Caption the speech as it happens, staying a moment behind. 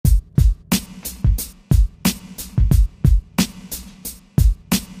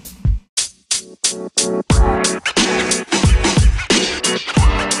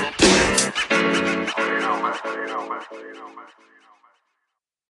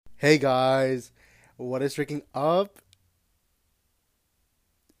Hey guys, what is freaking up?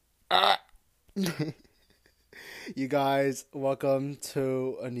 Ah! You guys, welcome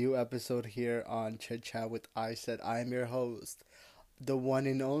to a new episode here on Chit Chat with isaid. I am your host, the one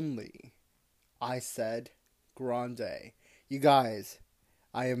and only isaid Grande. You guys,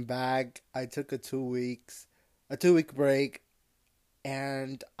 I am back. I took a 2 week break,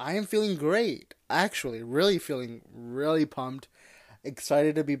 and I am feeling great. Actually, really feeling really pumped.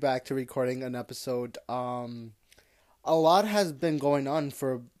 Excited to be back to recording an episode. A lot has been going on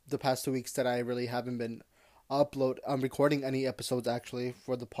for the past 2 weeks that I really haven't been recording any episodes actually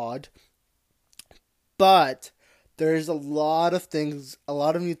for the pod. But there's a lot of things, a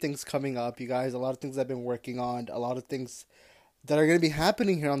lot of new things coming up, you guys. A lot of things I've been working on. A lot of things that are going to be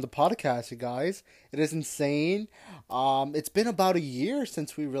happening here on the podcast, you guys. It is insane. It's been about a year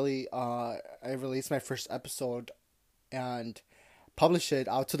since I released my first episode and published it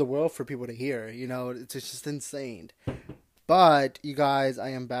out to the world for people to hear. You know, it's just insane. But you guys, I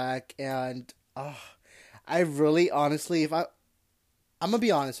am back, and I really, honestly, if I'm gonna be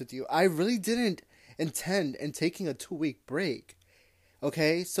honest with you, I really didn't intend in taking a 2 week break.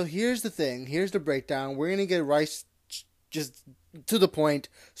 Okay, so here's the thing. Here's the breakdown. We're gonna get right, just to the point,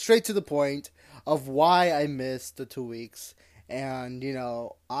 straight to the point of why I missed the 2 weeks, and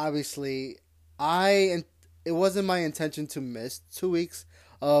obviously, I it wasn't my intention to miss 2 weeks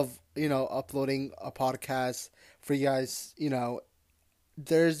of uploading a podcast for you guys.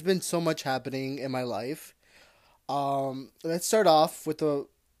 There's been so much happening in my life. Let's start off with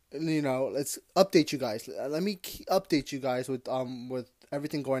let's update you guys. Let me update you guys with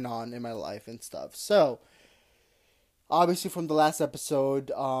everything going on in my life and stuff. So, obviously from the last episode,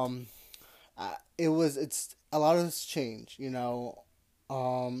 it's a lot of this change,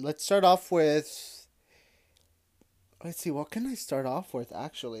 let's start off with let's see, what can I start off with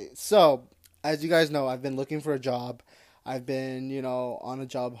actually? So, as you guys know, I've been looking for a job. I've been, on a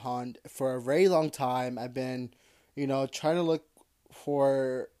job hunt for a very long time. I've been, trying to look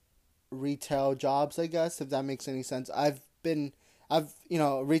for retail jobs, I guess, if that makes any sense. I've,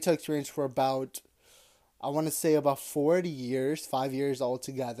 retail experience for about, I want to say about 40 years, 5 years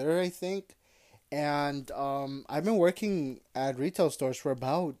altogether, I think. And I've been working at retail stores for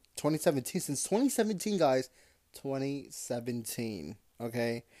about 2017, since 2017, guys. 2017.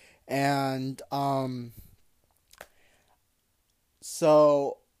 Okay. And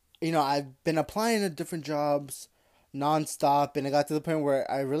so I've been applying to different jobs nonstop, and it got to the point where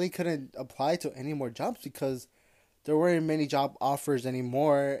I really couldn't apply to any more jobs because there weren't many job offers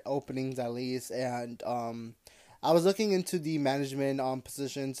anymore, openings at least. And I was looking into the management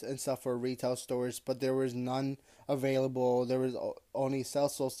positions and stuff for retail stores, but there was none available. There was only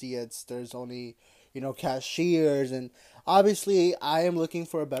sales associates. There's only cashiers, and obviously I am looking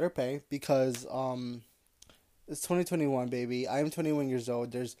for a better pay because it's 2021, baby. I am 21 years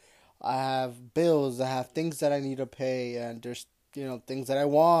old. I have bills. I have things that I need to pay, and there's things that I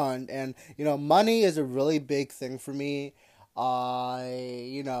want, and money is a really big thing for me.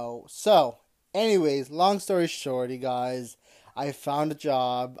 So, anyways, long story short, you guys, I found a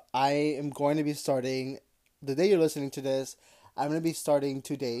job. I am going to be starting the day you're listening to this. I'm going to be starting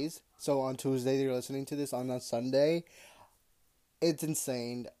 2 days. So on Tuesday, you're listening to this on a Sunday. It's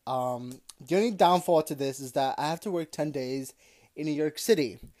insane. The only downfall to this is that I have to work 10 days in New York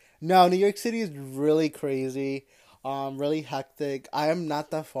City. Now, New York City is really crazy, really hectic. I am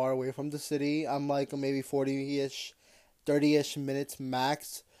not that far away from the city. I'm like maybe 40-ish, 30-ish minutes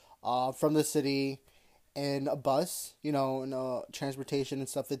max from the city in a bus, transportation and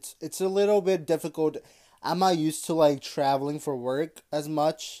stuff. It's a little bit difficult. I'm not used to like traveling for work as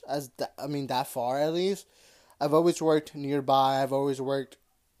much as that far at least. I've always worked nearby. I've always worked,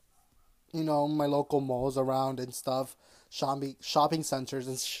 my local malls around and stuff, shopping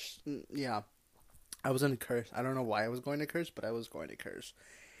centers yeah. I was going to curse. I don't know why I was going to curse, but I was going to curse.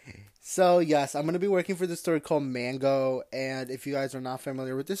 So yes, I'm gonna be working for this store called Mango, and if you guys are not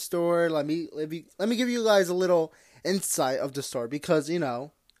familiar with this store, let me give you guys a little insight of the store because I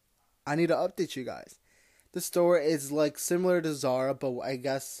need to update you guys. The store is like similar to Zara, but I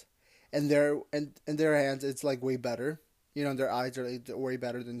guess in their hands it's like way better. Their eyes are like, way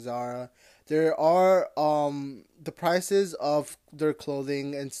better than Zara. There are the prices of their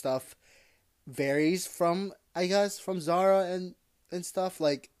clothing and stuff varies from, I guess, from Zara and stuff.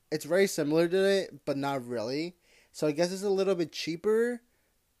 Like it's very similar to it, but not really. So I guess it's a little bit cheaper,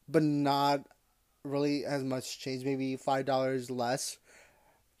 but not really as much change. Maybe $5 less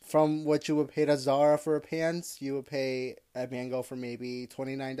from what you would pay at Zara for pants, you would pay at Mango for maybe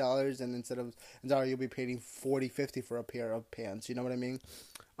 $29, and instead of Zara, you'll be paying 40, 50 for a pair of pants. You know what I mean?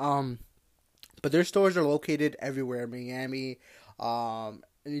 Um, but their stores are located everywhere: Miami,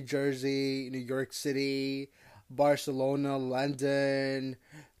 New Jersey, New York City, Barcelona, London,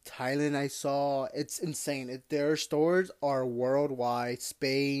 Thailand. I saw it's insane. Their stores are worldwide.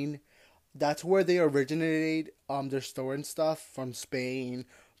 Spain, that's where they originated. Their store and stuff from Spain,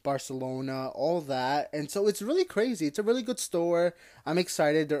 Barcelona, all that, and so it's really crazy. It's a really good store. I'm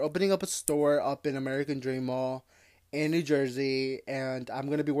excited. They're opening up a store up in American Dream Mall in New Jersey, and I'm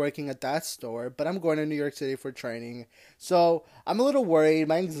going to be working at that store, but I'm going to New York City for training. So I'm a little worried.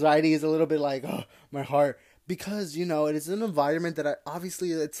 My anxiety is a little bit like, oh, my heart. Because, it is an environment that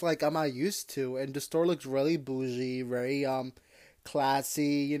obviously it's like I'm not used to. And the store looks really bougie, very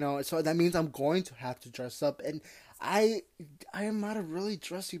classy, So that means I'm going to have to dress up. And I I am not a really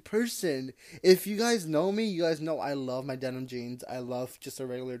dressy person. If you guys know me, you guys know I love my denim jeans. I love just a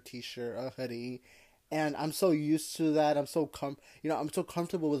regular t-shirt, a hoodie, and I'm so used to that. I'm so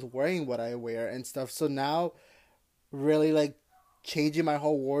comfortable with wearing what I wear and stuff. So now, really like changing my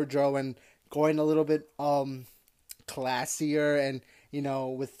whole wardrobe and going a little bit classier, and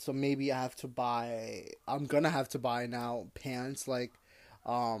with, so maybe I'm gonna have to buy now pants like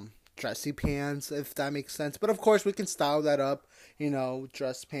dressy pants, if that makes sense. But of course we can style that up,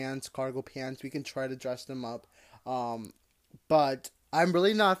 dress pants, cargo pants, we can try to dress them up. But I'm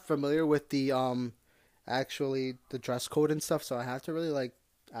really not familiar with the actually the dress code and stuff, so I have to really like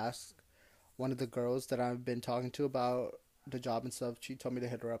ask one of the girls that I've been talking to about the job and stuff. She told me to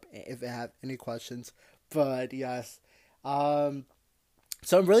hit her up if I have any questions. But yes, so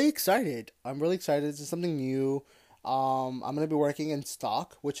I'm really excited. This is something new. I'm gonna be working in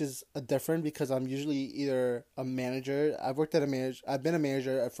stock, which is a different because I'm usually either a manager. I've been a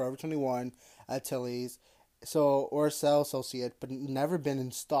manager at Forever 21 at Tilly's, or a sales associate, but never been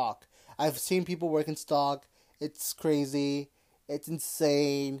in stock. I've seen people work in stock. It's crazy. It's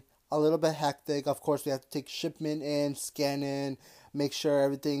insane. A little bit hectic. Of course, we have to take shipment in, scan in, make sure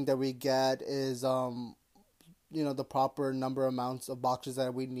everything that we get is the proper number amounts of boxes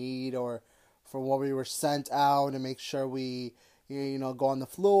that we need, or from what we were sent out, and make sure we go on the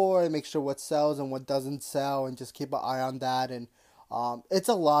floor and make sure what sells and what doesn't sell, and just keep an eye on that. And it's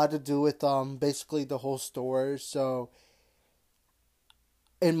a lot to do with basically the whole store. So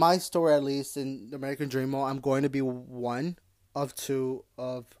in my store, at least in the American Dream Mall, I'm going to be one of two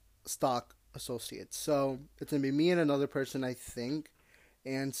of stock associates. So it's gonna be me and another person, I think.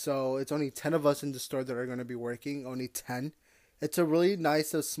 And so it's only 10 of us in the store that are going to be working. Only 10. It's a really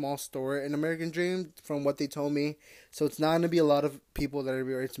nice, small store in American Dream, from what they told me. So it's not going to be a lot of people that are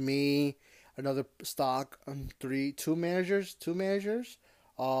here. It's me, another stock, two managers,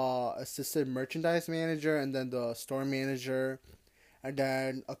 assistant merchandise manager, and then the store manager, and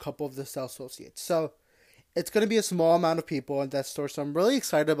then a couple of the sales associates. So it's going to be a small amount of people in that store. So I'm really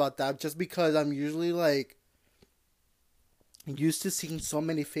excited about that, just because I'm usually like used to seeing so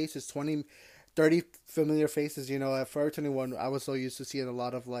many faces, 20, 30 familiar faces. At Forever 21, I was so used to seeing a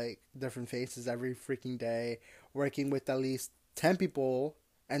lot of like different faces every freaking day, working with at least 10 people,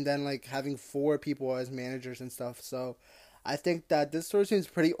 and then like having 4 people as managers and stuff. So I think that this store seems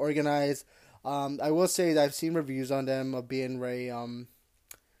pretty organized. I will say that I've seen reviews on them of being very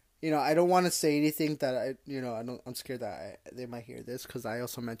I don't want to say anything that I'm scared that they might hear this, because I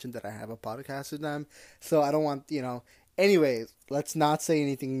also mentioned that I have a podcast with them. So I don't want, anyways, let's not say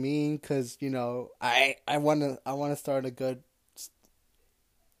anything mean, because, I want to start a good,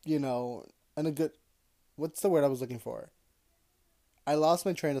 and a good, what's the word I was looking for? I lost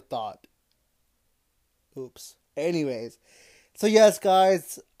my train of thought. Oops. Anyways, so yes,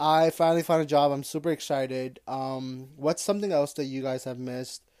 guys, I finally found a job. I'm super excited. What's something else that you guys have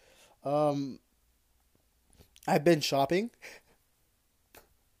missed? I've been shopping.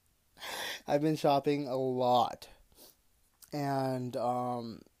 I've been shopping a lot. And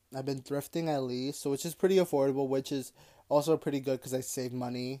I've been thrifting at least, so which is pretty affordable, which is also pretty good because I save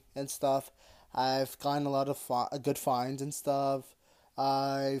money and stuff. I've gotten a lot of good finds and stuff.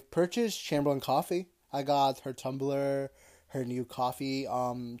 I've purchased Chamberlain coffee. I got her tumbler, her new coffee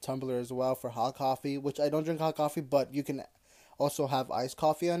tumbler as well for hot coffee, which I don't drink hot coffee, but you can also have iced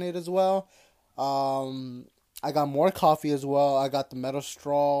coffee on it as well. I got more coffee as well. I got the metal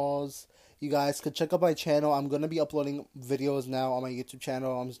straws. You guys could check out my channel. I'm going to be uploading videos now on my YouTube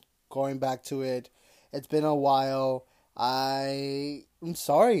channel. I'm going back to it. It's been a while. I'm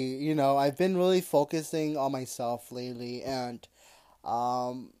sorry, I've been really focusing on myself lately, and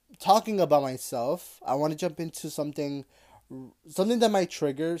talking about myself, I want to jump into something something that might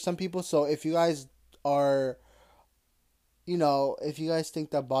trigger some people. So if you guys are, if you guys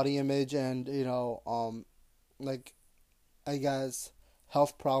think that body image and, like, I guess,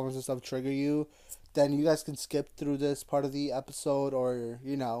 health problems and stuff trigger you, then you guys can skip through this part of the episode, or,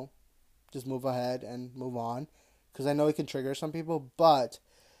 just move ahead and move on. Because I know it can trigger some people, but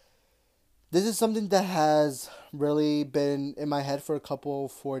this is something that has really been in my head for a couple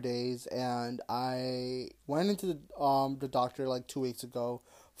 4 days, and I went into the doctor like 2 weeks ago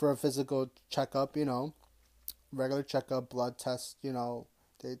for a physical checkup. Regular checkup, blood test.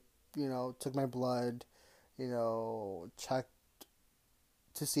 They took my blood, checked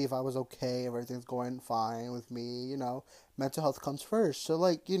to see if I was okay, if everything's going fine with me. Mental health comes first. So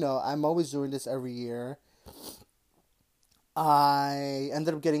like I'm always doing this every year. I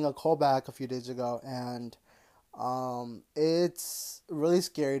ended up getting a call back a few days ago, and it's really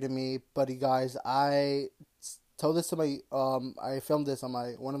scary to me. But you guys, I told this to I filmed this on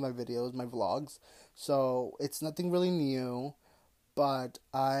one of my videos, my vlogs. So it's nothing really new, but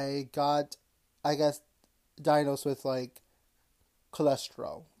I got, I guess, diagnosed with like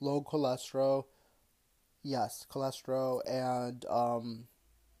cholesterol, low cholesterol. Yes, cholesterol, and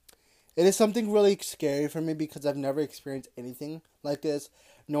it is something really scary for me because I've never experienced anything like this,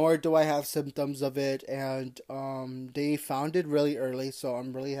 nor do I have symptoms of it. And they found it really early, so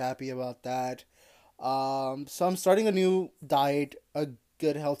I'm really happy about that. So I'm starting a new diet, a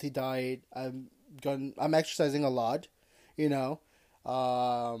good healthy diet. I'm exercising a lot, you know.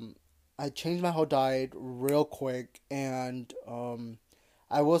 I changed my whole diet real quick, and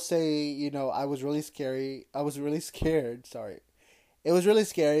I will say, I was really scary. I was really scared. Sorry, it was really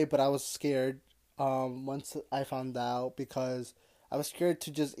scary, but I was scared once I found out, because I was scared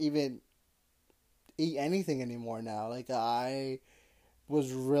to just even eat anything anymore now. Like, I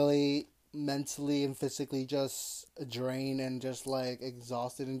was really mentally and physically just drained and just like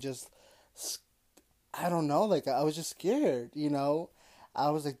exhausted and just, I don't know, like I was just scared. I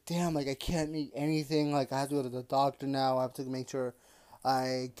was like, damn, like I can't eat anything. Like, I have to go to the doctor now. I have to make sure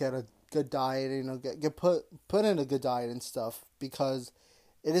I get a good diet, get put in a good diet and stuff, because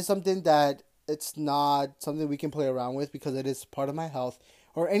it is something that it's not something we can play around with, because it is part of my health.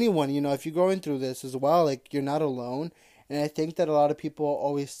 Or anyone, if you're going through this as well, like, you're not alone. And I think that a lot of people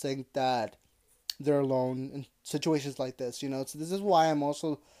always think that they're alone in situations like this, So this is why I'm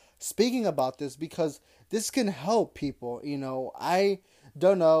also speaking about this, because this can help people. I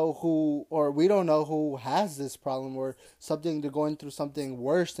don't know who, or we don't know who has this problem or something. They're going through something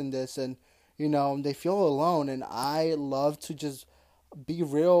worse than this, and they feel alone. And I love to just be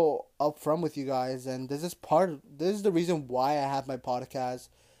real upfront with you guys. And this is the reason why I have my podcast.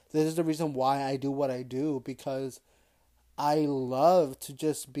 This is the reason why I do what I do, because I love to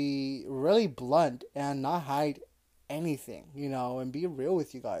just be really blunt and not hide anything, and be real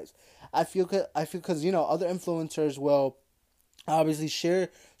with you guys. Because other influencers will obviously share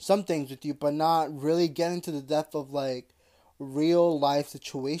some things with you, but not really get into the depth of like real life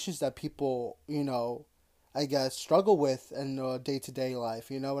situations that people, I guess, struggle with in day to day life.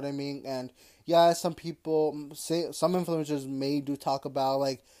 You know what I mean? And yeah, some influencers may do talk about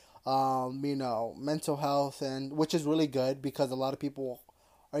like, mental health, and which is really good, because a lot of people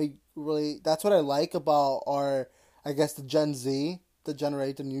are really, that's what I like about our, I guess, the Gen Z,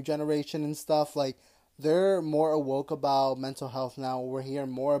 the new generation and stuff. Like, they're more awoke about mental health now. We're hearing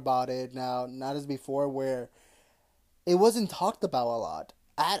more about it now, not as before, where it wasn't talked about a lot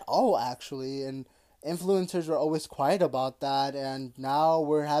at all, actually. And influencers were always quiet about that. And now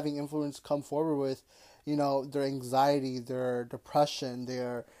we're having influencers come forward with, their anxiety, their depression,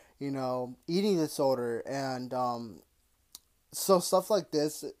 their, eating disorder. And so stuff like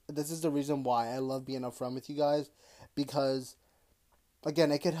this is the reason why I love being upfront with you guys, because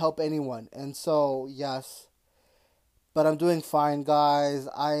again, it could help anyone. And so, yes, but I'm doing fine, guys.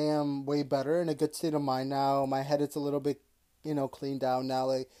 I am way better, in a good state of mind now. My head is a little bit, cleaned down now.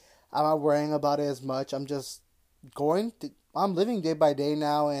 Like, I'm not worrying about it as much. I'm living day by day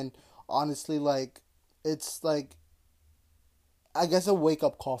now. And honestly, like, it's like, I guess, a wake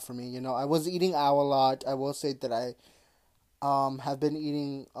up call for me. I was eating out a lot. I will say that I have been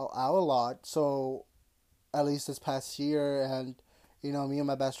eating out a lot. So at least this past year, and me and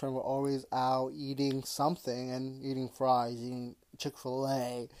my best friend were always out eating something, and eating fries, eating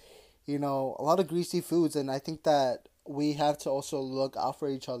Chick-fil-A, a lot of greasy foods. And I think that we have to also look out for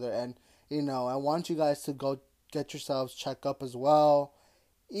each other. And I want you guys to go get yourselves checked up as well.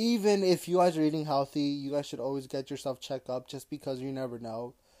 Even if you guys are eating healthy, you guys should always get yourself checked up, just because you never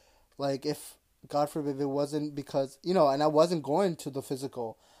know. Like, if, God forbid, it wasn't because, and I wasn't going to the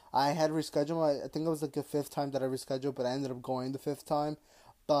physical. I had rescheduled I think it was like the fifth time that I rescheduled, but I ended up going the fifth time.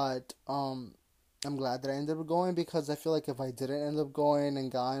 But I'm glad that I ended up going because I feel like if I didn't end up going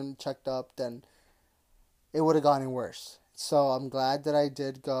and gotten checked up, then it would have gotten worse. So I'm glad that I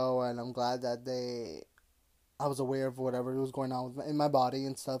did go, and I'm glad that I was aware of whatever was going on in my body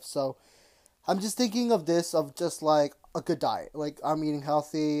and stuff. So I'm just thinking of this of just like a good diet. Like I'm eating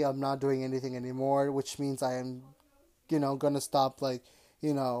healthy. I'm not doing anything anymore, which means I am, gonna stop like,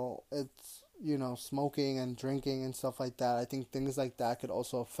 it's smoking and drinking and stuff like that. I think things like that could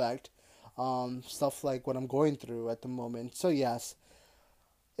also affect stuff like what I'm going through at the moment. So yes,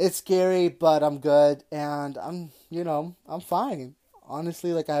 it's scary, but I'm good and I'm fine.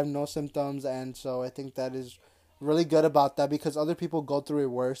 Honestly, like I have no symptoms, and so I think that is really good about that because other people go through it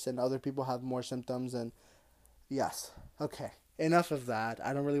worse and other people have more symptoms. And yes, okay, enough of that.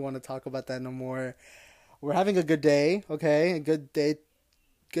 I don't really want to talk about that no more. We're having a good day, okay? Good day,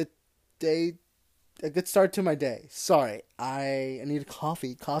 a good start to my day. Sorry, I need a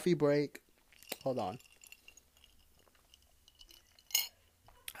coffee break. Hold on.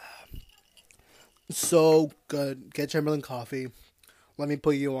 So good. Get Chamberlain coffee. Let me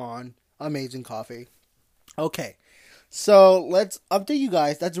put you on. Amazing coffee. Okay. So let's update you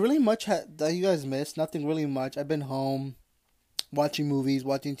guys. That's really much that you guys missed. Nothing really much. I've been home watching movies,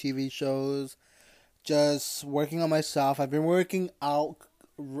 watching TV shows, just working on myself. I've been working out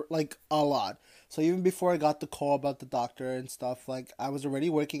like a lot. So even before I got the call about the doctor and stuff, like I was already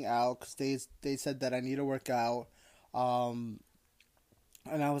working out because they said that I need to work out. Um,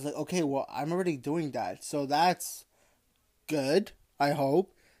 and I was like, okay, well I'm already doing that, so that's good. I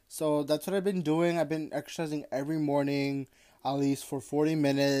hope. So that's what I've been doing. I've been exercising every morning, at least for 40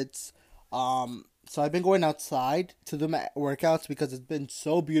 minutes. So I've been going outside to do my workouts because it's been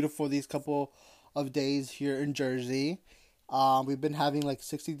so beautiful these couple of days here in Jersey. We've been having like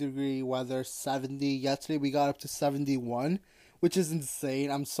 60-degree weather, 70. Yesterday we got up to 71, which is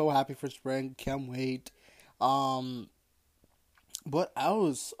insane. I'm so happy for spring. Can't wait. Um, what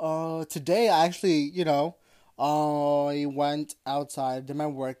else? Today I actually, I went outside, did my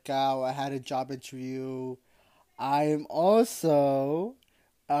workout. I had a job interview. I'm also,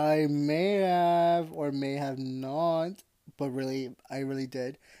 I may have or may have not, but really, I really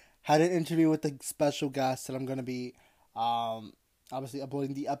did. Had an interview with a special guest that I'm gonna be, um, obviously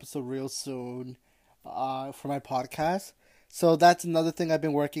uploading the episode real soon, for my podcast. So that's another thing I've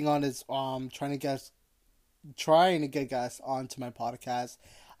been working on is trying to get guests onto my podcast.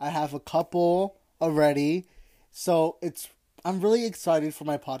 I have a couple already, so I'm really excited for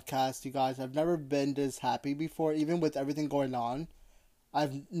my podcast, you guys. I've never been this happy before, even with everything going on.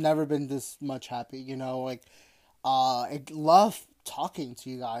 I've never been this much happy, like I love talking to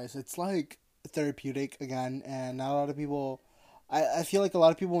you guys. It's like therapeutic again, and not a lot of people. I feel like a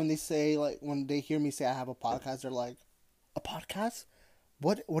lot of people when they say like when they hear me say I have a podcast, they're like, a podcast?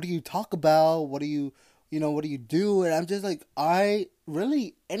 What do you talk about? What do you do? And I'm just like, I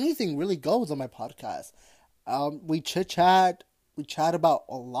really anything really goes on my podcast. We chit chat, we chat about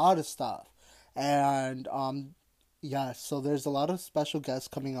a lot of stuff, and yeah. So there's a lot of special guests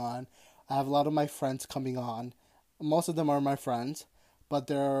coming on. I have a lot of my friends coming on. Most of them are my friends, but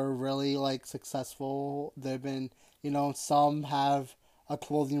they're really like successful. They've been, some have a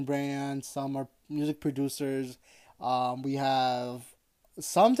clothing brand, some are music producers. We have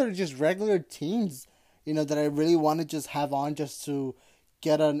some that are just regular teens, that I really want to just have on just to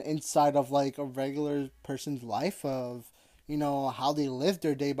get an insight of like a regular person's life of, how they live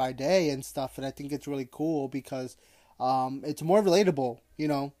their day by day and stuff. And I think it's really cool because it's more relatable,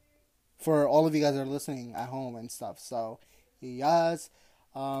 for all of you guys that are listening at home and stuff. So, yes.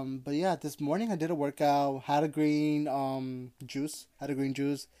 But yeah, this morning I did a workout, had a green juice,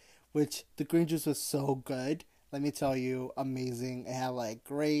 which the green juice was so good. Let me tell you, amazing. It had like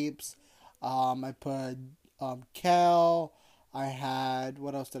grapes. I put kale. I had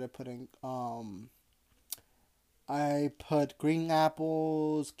what else did I put in? I put green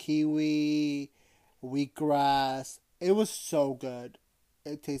apples, kiwi, wheatgrass. It was so good.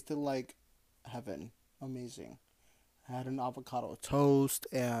 It tasted like heaven. Amazing. I had an avocado toast,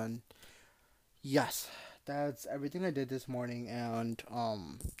 and yes, that's everything I did this morning. And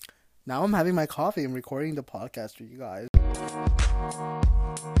now I'm having my coffee and recording the podcast for you guys.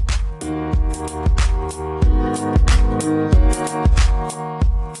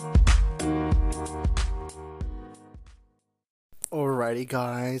 Alrighty,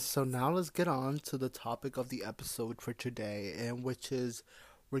 guys. So now let's get on to the topic of the episode for today, and which is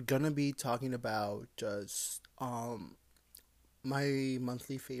we're gonna be talking about just my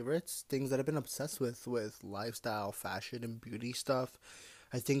monthly favorites, things that I've been obsessed with lifestyle, fashion, and beauty stuff.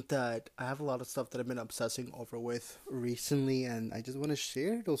 I think that I have a lot of stuff that I've been obsessing over with recently, and I just want to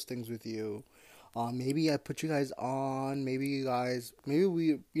share those things with you. Maybe I put you guys on. Maybe you guys, maybe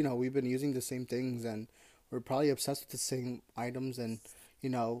we've been using the same things, and we're probably obsessed with the same items and you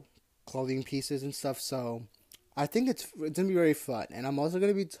know, clothing pieces and stuff. So I think it's gonna be very fun, and I'm also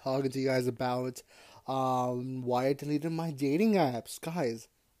gonna be talking to you guys about why I deleted my dating apps, guys.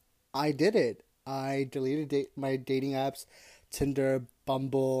 I did it. I deleted my dating apps, Tinder,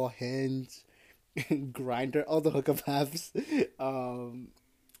 Bumble, Hinge, Grinder, all the hookup apps. Um,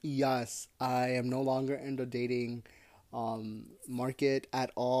 yes, I am no longer in the dating market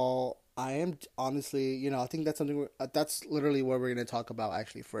at all. I am honestly, I think that's something. That's literally what we're gonna talk about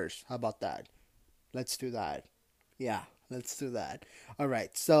actually first. How about that? Let's do that. Yeah, let's do that. All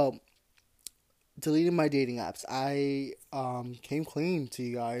right. So deleting my dating apps. I came clean to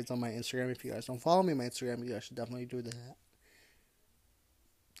you guys on my Instagram. If you guys don't follow me on my Instagram, you guys should definitely do that.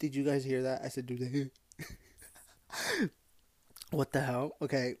 Did you guys hear that? I said do that. What the hell?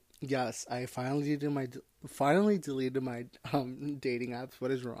 Okay. Yes, I finally deleted my dating apps. What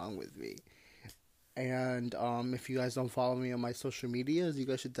is wrong with me? And if you guys don't follow me on my social medias, you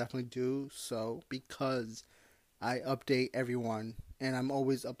guys should definitely do so because I update everyone, and I'm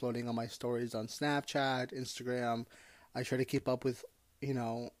always uploading on my stories on Snapchat, Instagram. I try to keep up with, you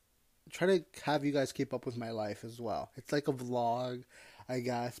know, try to have you guys keep up with my life as well. It's like a vlog, I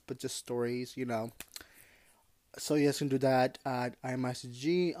guess, but just stories. So you guys can do that at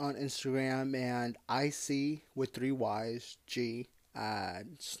IMICG on Instagram and IC with three Y's G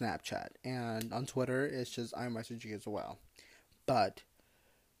at Snapchat, and on Twitter it's just IMICG as well. But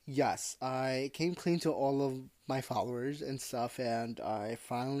yes, I came clean to all of my followers and stuff, and I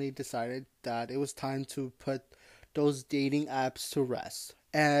finally decided that it was time to put those dating apps to rest.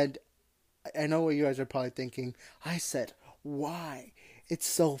 And I know what you guys are probably thinking. I said, why? It's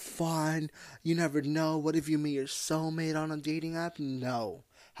so fun. You never know. What if you meet your soulmate on a dating app? No.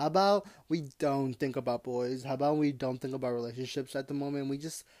 How about we don't think about boys? How about we don't think about relationships at the moment? We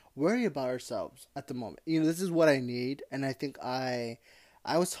just worry about ourselves at the moment. This is what I need, and I think I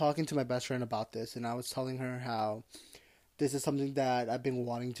was talking to my best friend about this, and I was telling her how this is something that I've been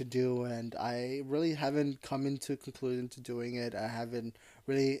wanting to do, and I really haven't come into conclusion to doing it. I haven't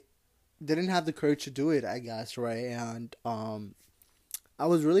really didn't have the courage to do it, I guess, right? And I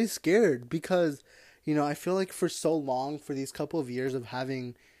was really scared because I feel like for so long, for these couple of years of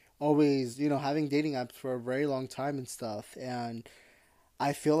having always, having dating apps for a very long time and stuff, and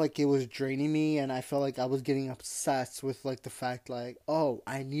I feel like it was draining me, and I felt like I was getting obsessed with like the fact like, oh,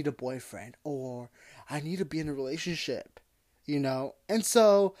 I need a boyfriend or I need to be in a relationship. And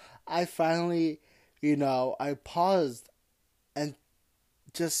so I finally, I paused and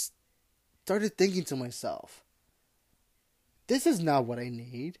just started thinking to myself, this is not what I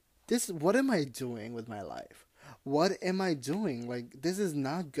need. What am I doing with my life? What am I doing? Like, this is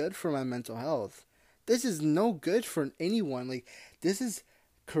not good for my mental health. This is no good for anyone. Like, this is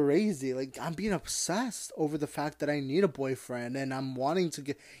crazy. Like, I'm being obsessed over the fact that I need a boyfriend and I'm wanting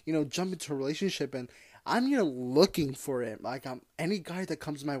to jump into a relationship, and I'm, looking for it. Like, any guy that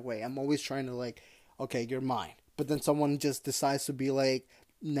comes my way, I'm always trying to, like, okay, you're mine. But then someone just decides to be, like,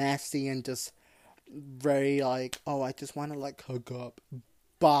 nasty and just very, like, oh, I just want to, like, hook up.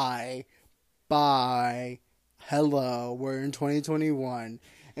 Bye. Bye. Hello. We're in 2021.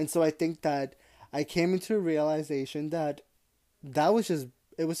 And so I think that I came into a realization that it was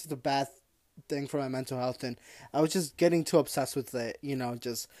just a bad thing for my mental health, and I was just getting too obsessed with it,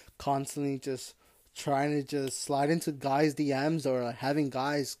 just constantly just trying to just slide into guys' DMs, or like having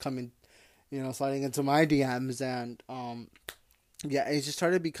guys come in, sliding into my DMs, and yeah, it just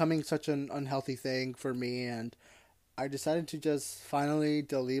started becoming such an unhealthy thing for me, and I decided to just finally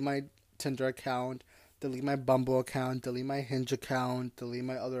delete my Tinder account, delete my Bumble account, delete my Hinge account, delete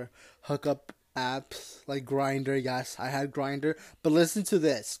my other hookup apps like Grinder. Yes, I had Grinder, but listen to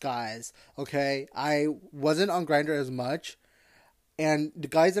this, guys. Okay, I wasn't on Grinder as much, and the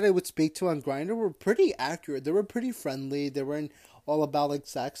guys that I would speak to on Grinder were pretty accurate. They were pretty friendly. They weren't all about like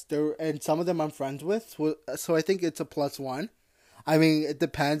sex. And some of them I'm friends with, so I think it's a plus one. I mean, it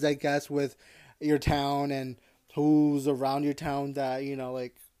depends, I guess, with your town and who's around your town that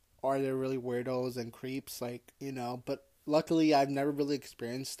like, are there really weirdos and creeps, like, but luckily I've never really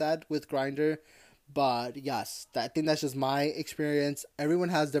experienced that with Grinder. But yes, I think that's just my experience. Everyone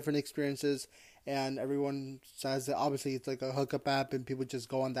has different experiences, and everyone says that obviously it's like a hookup app and people just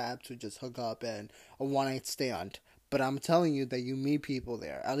go on the app to just hook up and a one night stand. But I'm telling you that you meet people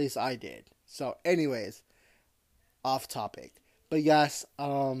there. At least I did. So anyways, off topic. But yes,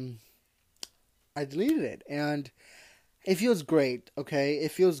 I deleted it, and it feels great, okay?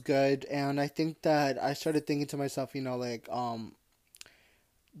 It feels good, and I think that I started thinking to myself, like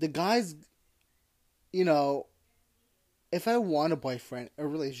the guys, you know, if I want a boyfriend, a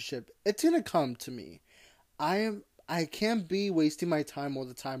relationship, it's gonna come to me. I can't be wasting my time all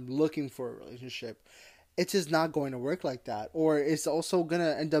the time looking for a relationship. It's just not going to work like that. Or it's also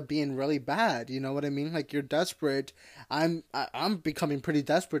gonna end up being really bad. You know what I mean? Like you're desperate. I'm becoming pretty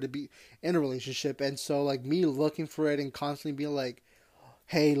desperate to be in a relationship, and so like me looking for it and constantly being like,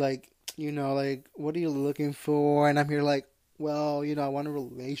 hey, like, like, what are you looking for? And I'm here like, well, I want a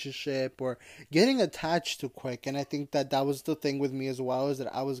relationship, or getting attached too quick. And I think that that was the thing with me as well, is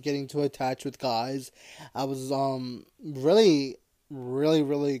that I was getting too attached with guys. I was really, really,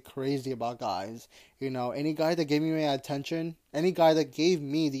 really crazy about guys. Any guy that gave me my attention, any guy that gave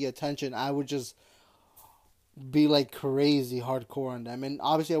me the attention, I would just be like crazy hardcore on them. And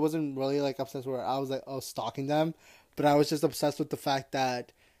obviously I wasn't really like obsessed where I was like, oh, stalking them, but I was just obsessed with the fact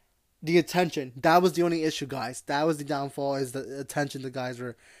that the attention, that was the only issue, guys. That was the downfall, is the attention the guys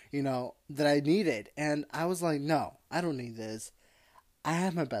were, that I needed. And I was like, no, I don't need this. I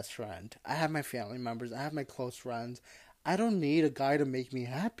have my best friend. I have my family members. I have my close friends. I don't need a guy to make me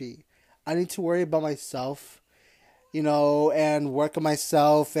happy. I need to worry about myself, and work on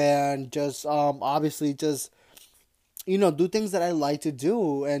myself, and just obviously just do things that I like to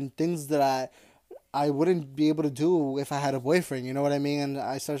do, and things that I wouldn't be able to do if I had a boyfriend. You know what I mean? And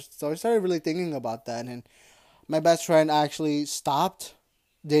I started really thinking about that. And my best friend actually stopped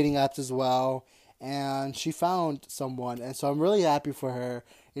dating apps as well, and she found someone. And so I'm really happy for her.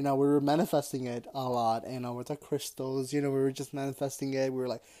 We were manifesting it a lot, with the crystals. We were just manifesting it. We were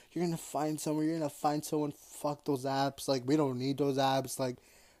like, you're gonna find someone. You're gonna find someone. Fuck those apps. Like, we don't need those apps. Like,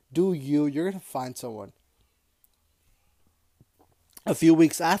 do you? You're gonna find someone. A few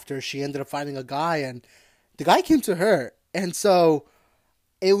weeks after, she ended up finding a guy, and the guy came to her. And so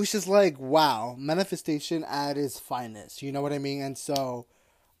it was just like, wow, manifestation at its finest. You know what I mean? And so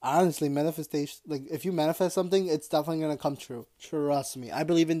honestly, manifestation, like, if you manifest something, it's definitely going to come true. Trust me. I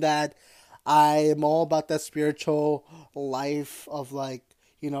believe in that. I am all about that spiritual life of, like,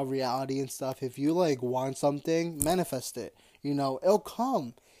 reality and stuff. If you, like, want something, manifest it. It'll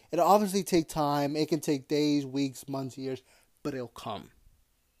come. It'll obviously take time. It can take days, weeks, months, years, but it'll come.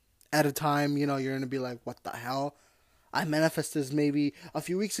 At a time, you're going to be like, what the hell? I manifested this maybe a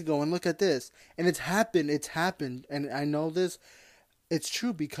few weeks ago, and look at this. And it's happened. And I know this, it's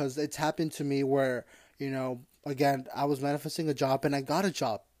true, because it's happened to me where, again, I was manifesting a job, and I got a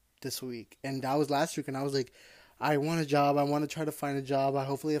job this week. And that was last week, and I was like, I want a job. I want to try to find a job.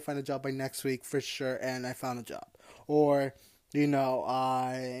 Hopefully I find a job by next week for sure. And I found a job. Or,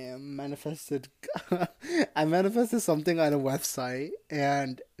 I manifested, I manifested something on a website,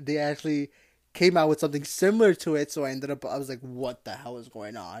 and they actually came out with something similar to it. So I was like, what the hell is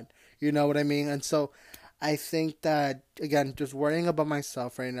going on? You know what I mean? And so I think that, again, just worrying about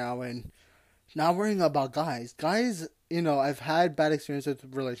myself right now, and not worrying about guys. Guys, I've had bad experiences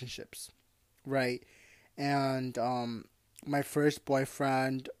with relationships, right? And my first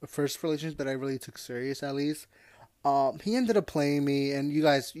boyfriend, first relationship that I really took serious, at least, he ended up playing me. And you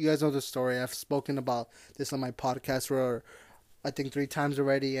guys know the story. I've spoken about this on my podcast for, I think, 3 times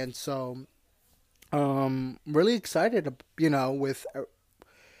already. And so really excited,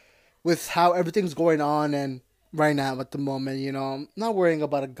 with how everything's going on, and right now at the moment, I'm not worrying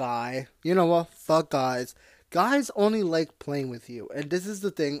about a guy. You know what? Fuck guys. Guys only like playing with you. And this is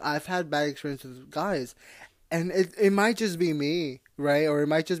the thing. I've had bad experiences with guys. And it might just be me, right? Or it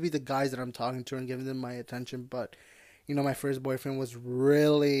might just be the guys that I'm talking to and giving them my attention. But, my first boyfriend was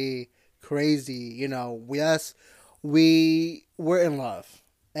really crazy. Yes, we were in love.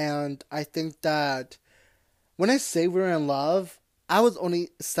 And I think that when I say we were in love, I was only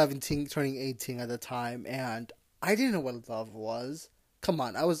 17, turning 18 at the time, and I didn't know what love was. Come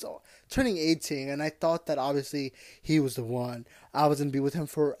on, I was turning 18, and I thought that obviously he was the one. I was going to be with him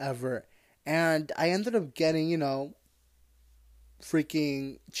forever. And I ended up getting,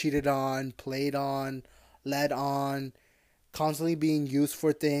 freaking cheated on, played on, led on, constantly being used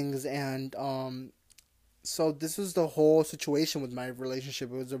for things. And so this was the whole situation with my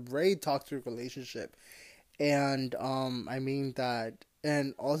relationship. It was a very toxic relationship. And I mean that,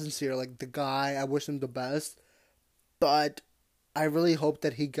 and all sincere, like, the guy, I wish him the best, but I really hope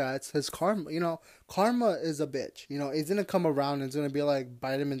that he gets his karma. Karma is a bitch. It's gonna come around, and it's gonna be like,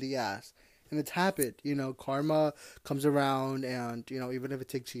 bite him in the ass. And it's happened. Karma comes around, and even if it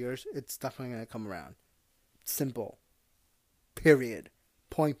takes years, it's definitely gonna come around. Simple. Period.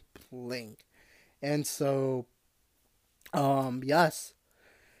 Point blank. And so yes,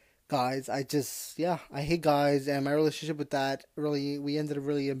 guys. Yeah, I hate guys, and my relationship with that really, we ended up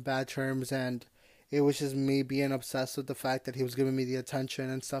really in bad terms, and it was just me being obsessed with the fact that he was giving me the attention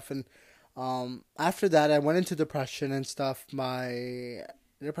and stuff. And after that, I went into depression and stuff. My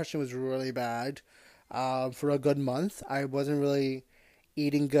depression was really bad. For a good month, I wasn't really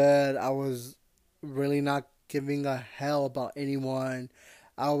eating good. I was really not giving a hell about anyone.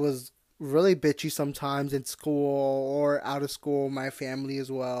 I was really bitchy sometimes in school or out of school, my family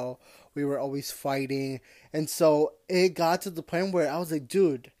as well. We were always fighting. And so it got to the point where I was like,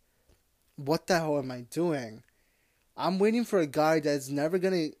 dude, what the hell am I doing? I'm waiting for a guy that's never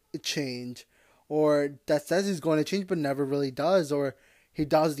going to change, or that says he's going to change but never really does, or he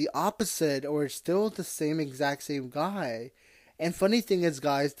does the opposite, or still the same exact same guy. And funny thing is,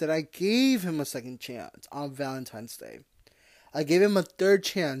 guys, that I gave him a second chance on Valentine's Day. I gave him a third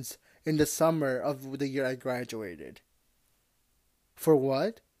chance in the summer of the year I graduated. For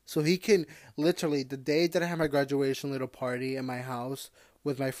what? So he can literally, the day that I had my graduation little party in my house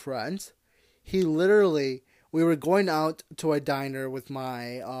with my friends, he literally, we were going out to a diner with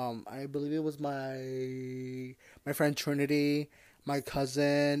my, I believe it was my friend Trinity, my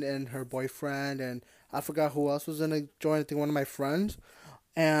cousin, and her boyfriend, and I forgot who else was in a joint. I think one of my friends,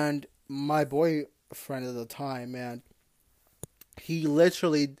 and my boyfriend at the time, man. He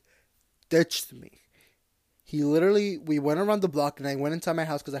literally ditched me. We went around the block, and I went inside my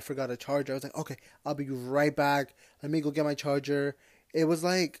house because I forgot a charger. I was like, okay, I'll be right back. Let me go get my charger. It was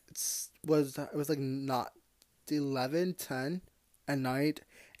like, not 11:10 at night,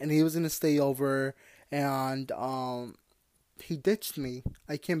 and he was gonna stay over, and he ditched me.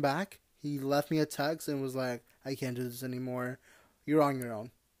 I came back. He left me a text and was like, I can't do this anymore. You're on your own.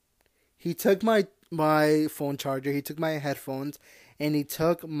 He took my phone charger, he took my headphones, and he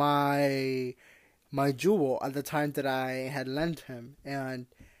took my jewel at the time that I had lent him, and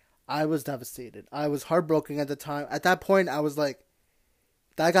I was devastated. I was heartbroken at the time. At that point, I was like,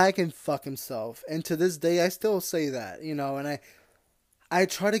 that guy can fuck himself. And to this day, I still say that, and I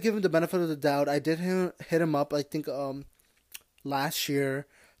try to give him the benefit of the doubt. I did hit him up, I think, last year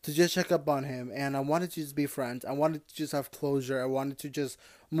to just check up on him, and I wanted to just be friends. I wanted to just have closure. I wanted to just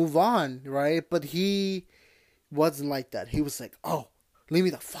move on, right? But he wasn't like that. He was like, oh, leave me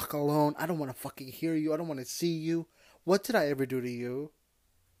the fuck alone. I don't want to fucking hear you. I don't want to see you. What did I ever do to you?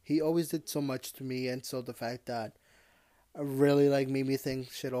 He always did so much to me, and so the fact that really made me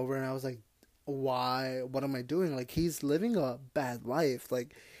think shit over, and I was like, why? What am I doing? Like, he's living a bad life.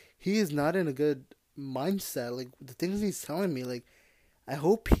 Like, he is not in a good mindset. Like, the things he's telling me, like, I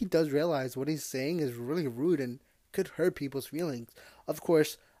hope he does realize what he's saying is really rude and could hurt people's feelings. Of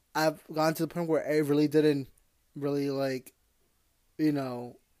course, I've gone to the point where it really didn't really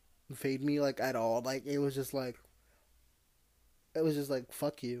fade me at all. Like, it was just like,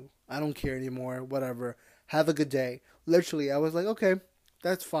 fuck you. I don't care anymore. Whatever. Have a good day. Literally, I was like, okay,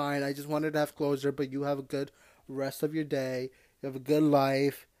 that's fine. I just wanted to have closure, but you have a good rest of your day. You have a good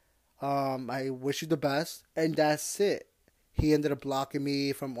life. I wish you the best. And that's it. He ended up blocking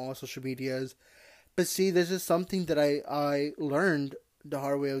me from all social medias. But see, this is something that I learned the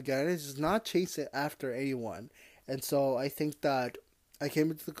hard way again. Is just not chase it after anyone. And so I think that I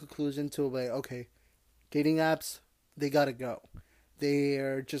came to the conclusion to okay, dating apps, they gotta go.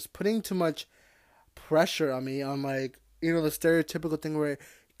 They're just putting too much pressure on me on the stereotypical thing where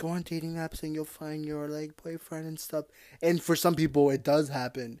go on dating apps and you'll find your boyfriend and stuff. And for some people it does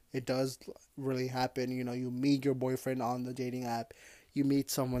happen. It does really happen. You meet your boyfriend on the dating app. You meet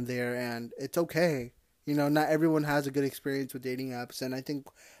someone there and it's okay. Not everyone has a good experience with dating apps, and I think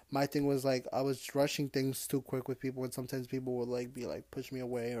my thing was I was rushing things too quick with people, and sometimes people would be push me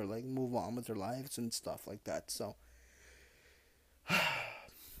away or move on with their lives and stuff like that. So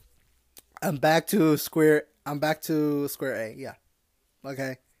I'm back to square A. Yeah.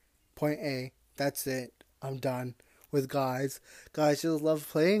 Okay. Point A. That's it. I'm done with guys. Guys just love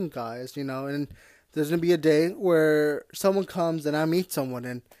playing guys, and there's going to be a day where someone comes and I meet someone,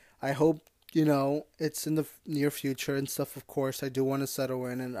 and I hope, it's in the near future and stuff. Of course, I do want to settle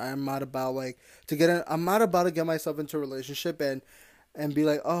in, and I'm not about I'm not about to get myself into a relationship and be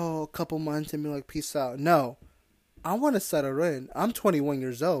a couple months and be peace out. No. I want to settle in. I'm 21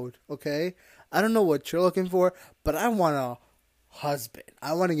 years old, okay? I don't know what you're looking for, but I want a husband.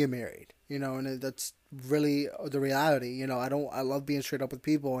 I want to get married, and that's really the reality. I love being straight up with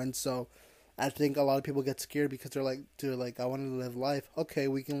people, and so I think a lot of people get scared because they're I want to live life. Okay,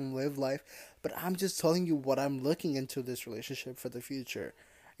 we can live life, but I'm just telling you what I'm looking into this relationship for the future.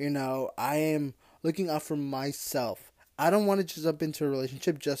 I am looking out for myself. I don't want to just jump into a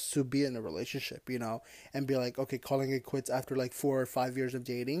relationship just to be in a relationship, and be okay, calling it quits after 4 or 5 years of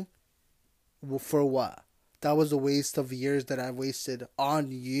dating. For what? That was a waste of years that I wasted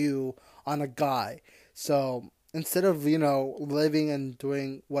on you, on a guy. So instead of, living and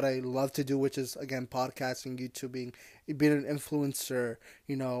doing what I love to do, which is, again, podcasting, YouTubing, being an influencer,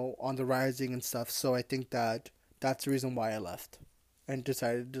 on the rising and stuff. So I think that's the reason why I left and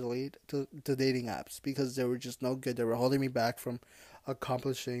decided to delete the dating apps, because they were just no good. They were holding me back from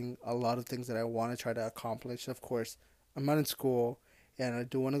accomplishing a lot of things that I want to try to accomplish. Of course, I'm not in school, and I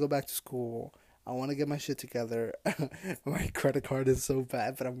do want to go back to school. I want to get my shit together. My credit card is so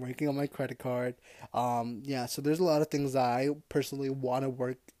bad, but I'm working on my credit card. Yeah, so there's a lot of things that I personally want to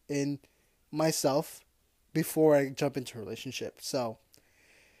work in myself before I jump into a relationship. So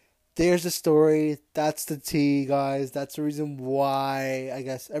there's the story. That's the tea, guys. That's the reason why, I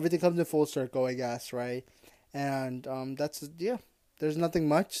guess, everything comes in full circle, I guess, right? And yeah. There's nothing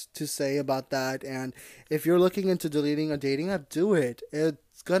much to say about that. And if you're looking into deleting a dating app, do it.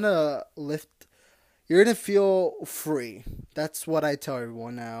 It's gonna lift. You're gonna feel free. That's what I tell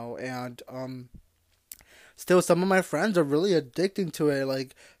everyone now. And still, some of my friends are really addicting to it,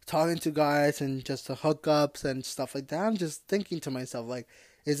 like talking to guys and just the hookups and stuff like that. I'm just thinking to myself, like,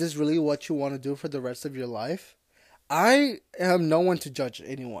 is this really what you want to do for the rest of your life? I am no one to judge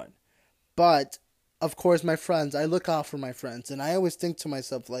anyone, but of course, my friends, I look out for my friends, and I always think to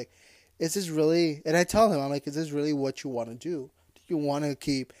myself, like, is this really, and I tell him, I'm like, is this really what you want to do? Do you want to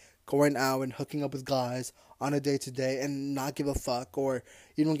keep going out and hooking up with guys on a day-to-day and not give a fuck, or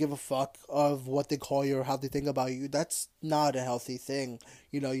you don't give a fuck of what they call you or how they think about you? That's not a healthy thing.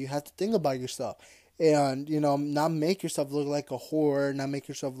 You have to think about yourself, and, not make yourself look like a whore, not make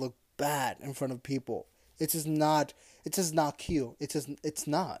yourself look bad in front of people. It's just not cute. It's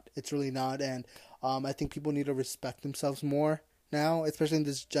not. It's really not. And I think people need to respect themselves more now, especially in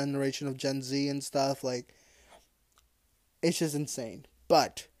this generation of Gen Z and stuff. Like, it's just insane.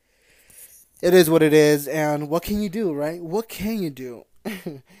 But it is what it is, and what can you do, right? What can you do?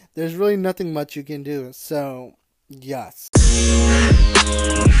 There's really nothing much you can do. So, yes.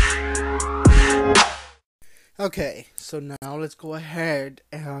 Okay, so now let's go ahead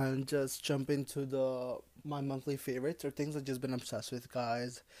and just jump into my monthly favorites, or things I've just been obsessed with,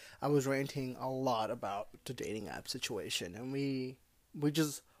 guys. I was ranting a lot about the dating app situation, and we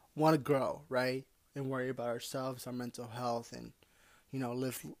just want to grow, right? And worry about ourselves, our mental health, and,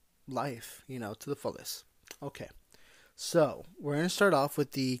 live life, to the fullest. Okay, so we're going to start off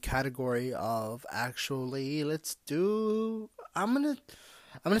with the category of, actually, I'm going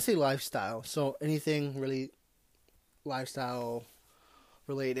to say lifestyle. So anything really lifestyle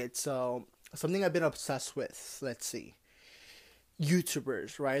related. So something I've been obsessed with. Let's see.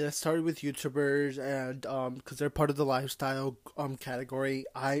 YouTubers, right? Let's start with YouTubers, and because they're part of the lifestyle category,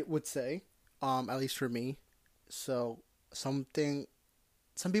 I would say, at least for me. So some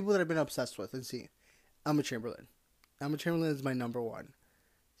people that I've been obsessed with. Let's see. Emma Chamberlain. Emma Chamberlain is my number one.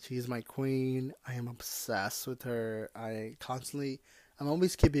 She's my queen. I am obsessed with her. I'm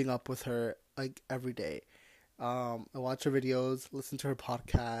always keeping up with her, like, every day. I watch her videos, listen to her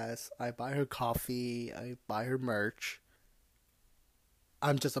podcast, I buy her coffee, I buy her merch.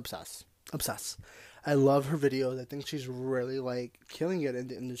 I'm just obsessed. Obsessed. I love her videos. I think she's really, like, killing it in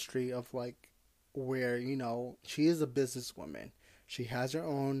the industry of, like, where, she is a businesswoman. She has her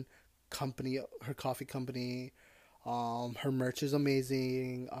own company, her coffee company. Her merch is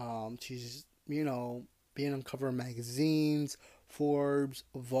amazing. She's, being on cover of magazines, Forbes,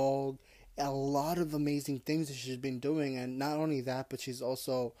 Vogue, a lot of amazing things that she's been doing. And not only that, but she's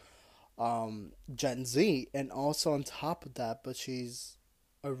also Gen Z, and also on top of that, but she's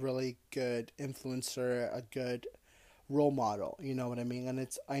a really good influencer, a good role model, you know what I mean? And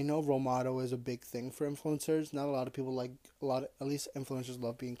I know role model is a big thing for influencers. Not a lot of people at least influencers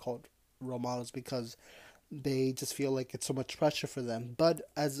love being called role models, because they just feel like it's so much pressure for them. But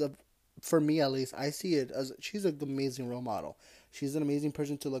for me at least, I see it as she's an amazing role model. She's an amazing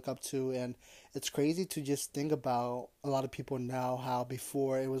person to look up to, and it's crazy to just think about a lot of people now, how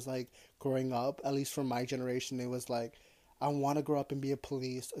before it was like growing up, at least for my generation, it was like, I want to grow up and be a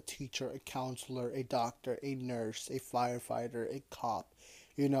police, a teacher, a counselor, a doctor, a nurse, a firefighter, a cop,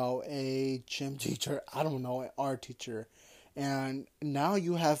 a gym teacher, I don't know, an art teacher. And now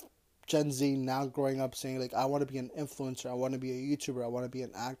you have Gen Z now growing up saying, like, I want to be an influencer, I want to be a YouTuber, I want to be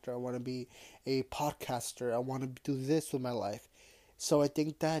an actor, I want to be a podcaster, I want to do this with my life. So I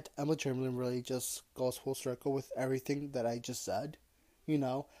think that Emma Chamberlain really just goes full circle with everything that I just said.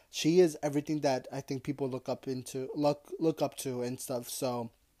 She is everything that I think people look up to and stuff. So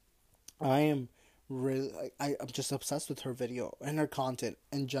I am really, I'm just obsessed with her video and her content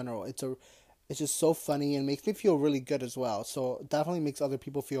in general. It's just so funny and makes me feel really good as well. So it definitely makes other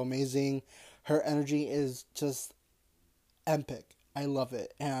people feel amazing. Her energy is just epic. I love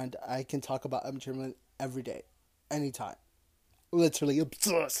it, and I can talk about Emma Chamberlain every day, anytime. Literally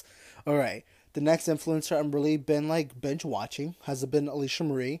obsessed. All right. The next influencer I'm really been like binge watching has been Alicia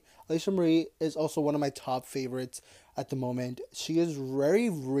Marie. Alicia Marie is also one of my top favorites at the moment. She is very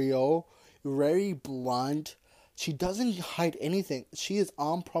real, very blunt. She doesn't hide anything. She is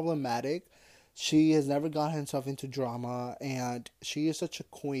unproblematic. She has never gotten herself into drama, and she is such a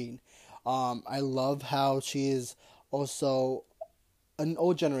queen. I love how she is also an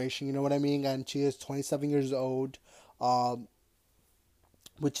old generation. You know what I mean? And she is 27 years old. Um,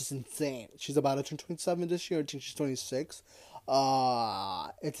 which is insane. She's about to turn 27 this year. I think she's 26.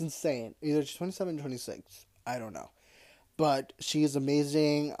 It's insane. Either she's 27 or 26. I don't know. But she is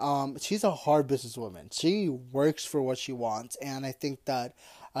amazing. She's a hard businesswoman. She works for what she wants. And I think that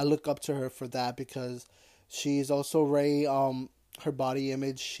I look up to her for that because she's also very, her body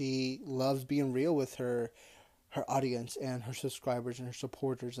image. She loves being real with her audience and her subscribers and her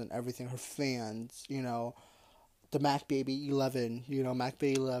supporters and everything. Her fans, the Mac Baby 11, Mac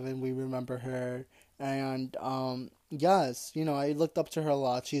Baby 11, we remember her. And, yes, I looked up to her a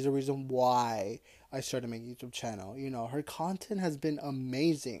lot. She's the reason why I started my YouTube channel. Her content has been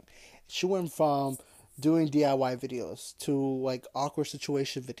amazing. She went from doing DIY videos to, like, awkward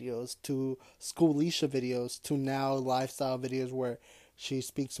situation videos to school Leisha videos to now lifestyle videos where she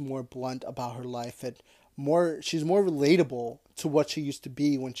speaks more blunt about her life and she's more relatable to what she used to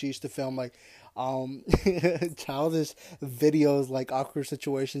be when she used to film, like, childish videos, like awkward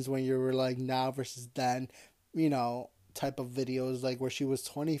situations when you were like now versus then, type of videos, like where she was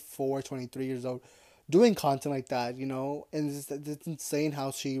 24, 23 years old doing content like that, and it's insane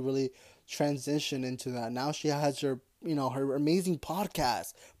how she really transitioned into that. Now she has her amazing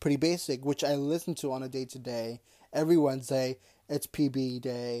podcast, Pretty Basic, which I listen to on a day-to-day every Wednesday. It's PB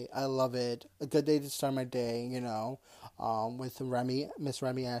day. I love it. A good day to start my day, with Miss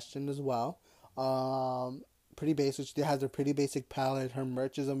Remy Ashton as well. Pretty Basic. She has a Pretty Basic palette. Her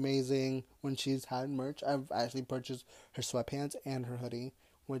merch is amazing. When she's had merch, I've actually purchased her sweatpants and her hoodie,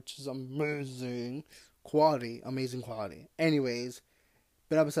 which is amazing quality. Amazing quality. Anyways,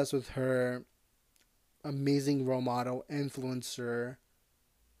 been obsessed with her. Amazing role model, influencer.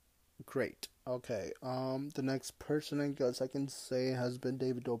 Great. Okay. The next person I guess I can say has been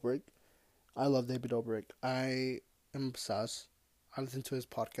David Dobrik. I love David Dobrik. I am obsessed. I listen to his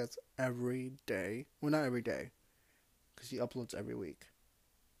podcast every day. Well, not every day, because he uploads every week.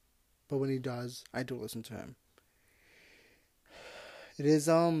 But when he does, I do listen to him. It is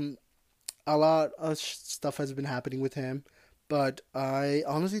a lot of stuff has been happening with him, but I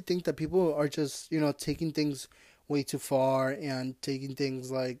honestly think that people are just taking things way too far and taking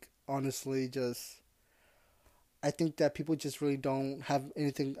things like honestly just. I think that people just really don't have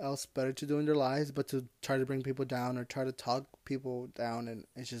anything else better to do in their lives but to try to bring people down or try to talk people down, and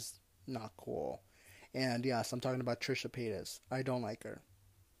it's just not cool. And yes, I'm talking about Trisha Paytas. I don't like her.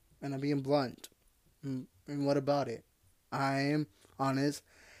 And I'm being blunt. And what about it? I'm honest.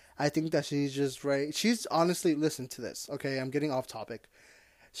 I think that she's just right. She's honestly, listen to this, okay? I'm getting off topic.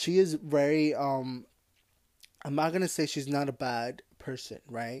 She is very, I'm not going to say she's not a bad person,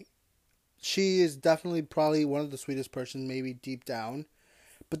 right? She is definitely probably one of the sweetest person, maybe deep down.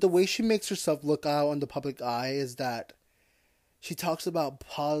 But the way she makes herself look out on the public eye is that she talks about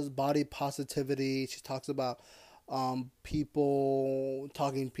body positivity. She talks about people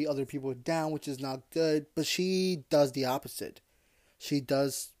talking other people down, which is not good. But she does the opposite. She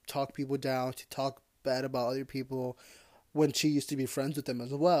does talk people down. She talk bad about other people when she used to be friends with them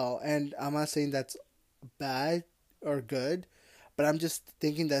as well. And I'm not saying that's bad or good, but I'm just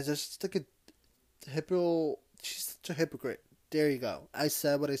thinking that just like a she's such a hypocrite. There you go. I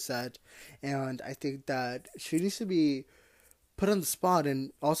said what I said, and I think that she needs to be put on the spot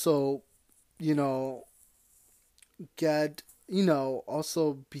and also, get,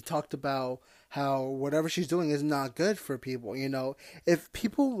 also be talked about how whatever she's doing is not good for people, If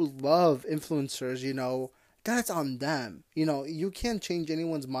people love influencers, that's on them. You can't change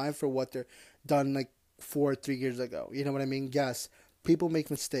anyone's mind for what they're done like 3 years ago. You know what I mean? Yes, people make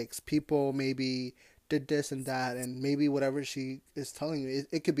mistakes. People maybe did this and that, and maybe whatever she is telling you,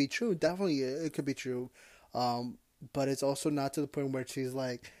 it could be true. Definitely, it could be true. But it's also not to the point where she's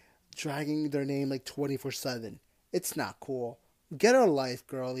like dragging their name like 24/7. It's not cool. Get a life,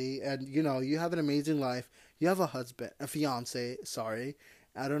 girly, and you have an amazing life. You have a husband, a fiance. Sorry,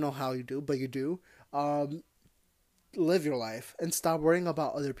 I don't know how you do, but you do. Live your life and stop worrying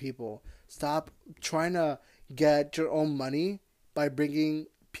about other people. Stop trying to get your own money by bringing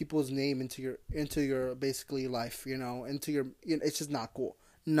people's name into your basically life, into your it's just not cool.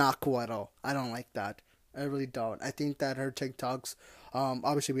 Not cool at all. I don't like that. I really don't. I think that her TikToks,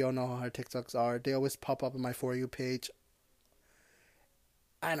 obviously we all know how her TikToks are. They always pop up on my For You page.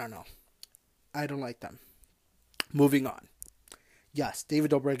 I don't know. I don't like them. Moving on. Yes,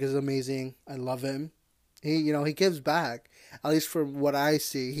 David Dobrik is amazing. I love him. He gives back. At least from what I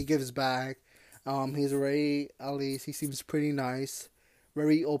see, he gives back. He's very, at least he seems pretty nice,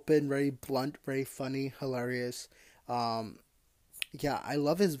 very open, very blunt, very funny, hilarious. Um, yeah, I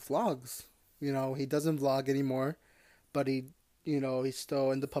love his vlogs. He doesn't vlog anymore, but he's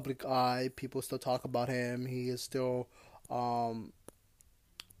still in the public eye. People still talk about him. He is still, um,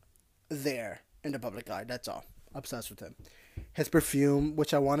 there in the public eye. That's all. Obsessed with him. His perfume,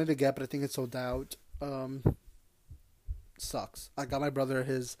 which I wanted to get, but I think it's sold out. Sucks. I got my brother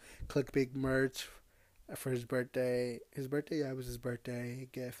his clickbait merch for his birthday. His birthday, yeah, it was his birthday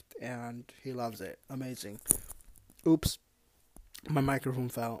gift, and he loves it. Amazing. Oops, my microphone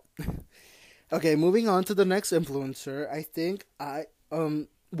fell. Okay, moving on to the next influencer. I think I love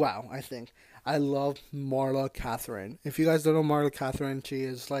Marla Catherine. If you guys don't know Marla Catherine, she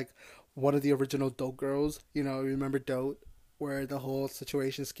is like one of the original Dope girls. Remember Dope, where the whole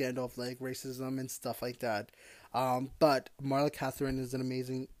situation scandal of like racism and stuff like that. But Marla Catherine is an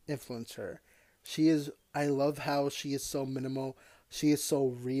amazing influencer. She is. I love how she is so minimal. She is so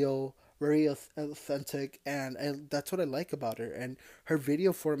real, very authentic, and that's what I like about her. And her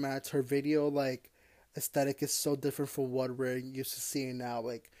video formats, her video like aesthetic is so different from what we're used to seeing now.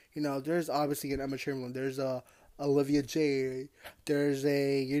 Like there's obviously an Emma Chamberlain. There's a Olivia Jade. There's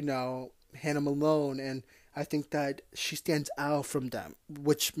a Hannah Malone, and I think that she stands out from them,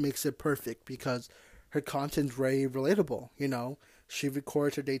 which makes it perfect because her content's very relatable. She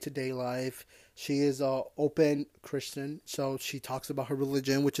records her day to day life. She is a open Christian, so she talks about her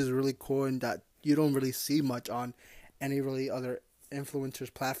religion, which is really cool, and that you don't really see much on any really other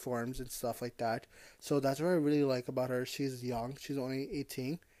influencers platforms and stuff like that. So that's what I really like about her. She's young. She's only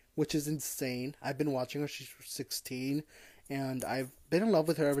 18, which is insane. I've been watching her. She's 16, and I've been in love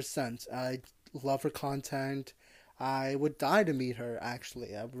with her ever since. I love her content. I would die to meet her,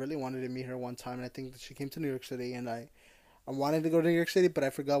 actually. I really wanted to meet her one time, and I think that she came to New York City, and I wanted to go to New York City, but I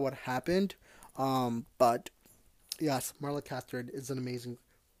forgot what happened. But yes, Marla Catherine is an amazing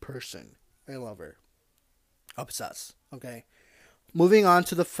person. I love her. Obsessed. Okay. Moving on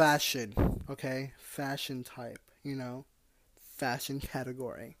to the fashion. Okay. Fashion type. Fashion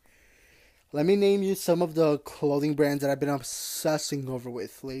category. Let me name you some of the clothing brands that I've been obsessing over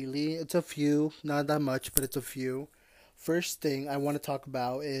with lately. It's a few, not that much, but it's a few. First thing I want to talk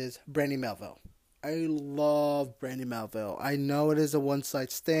about is Brandy Melville. I love Brandy Melville. I know it is a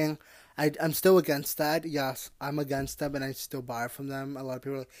one-size thing. I'm still against that. Yes, I'm against them, and I still buy from them. A lot of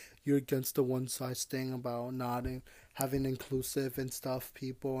people are like, you're against the one-size thing about not having inclusive and stuff,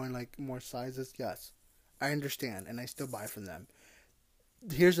 people, and like more sizes. Yes, I understand, and I still buy from them.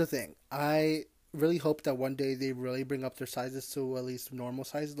 Here's the thing. I really hope that one day they really bring up their sizes to at least normal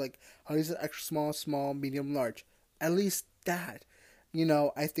sizes, like at least extra small, small, medium, large. At least that.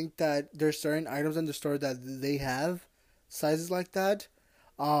 I think that there's certain items in the store that they have sizes like that.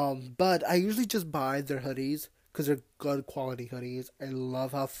 But I usually just buy their hoodies because they're good quality hoodies. I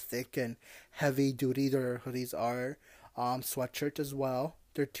love how thick and heavy duty their hoodies are. Sweatshirts as well.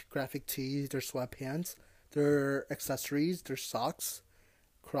 Their graphic tees, their sweatpants, their accessories, their socks,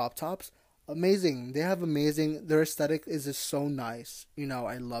 crop tops. Amazing. They have amazing. Their aesthetic is just so nice.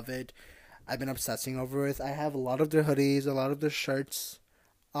 I love it. I've been obsessing over it. I have a lot of their hoodies, a lot of their shirts.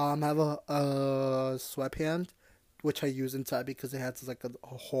 I have a sweatpant, which I use inside because it has like a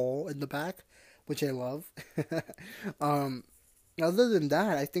hole in the back, which I love. um, Other than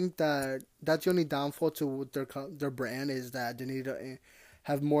that, I think that that's the only downfall to their brand is that they need to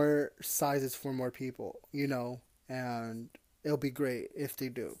have more sizes for more people, and it'll be great if they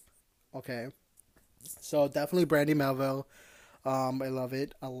do. Okay, so definitely Brandy Melville. I love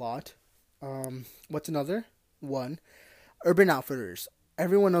it a lot. What's another one? Urban Outfitters.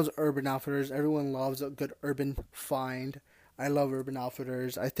 Everyone knows Urban Outfitters. Everyone loves a good urban find. I love Urban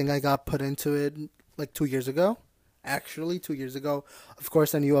Outfitters. I think I got put into it like 2 years ago. Actually, 2 years ago. Of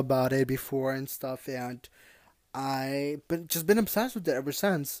course, I knew about it before and stuff, and I've been obsessed with it ever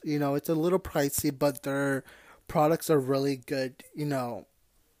since. It's a little pricey, but their products are really good.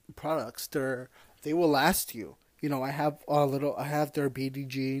 Products. They will last you. I have their BD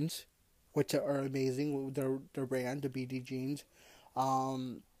jeans, which are amazing. Their brand, the BD jeans.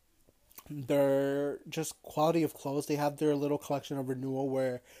 Um, they're just quality of clothes. They have their little collection of renewal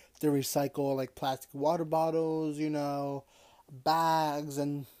where they recycle like plastic water bottles, bags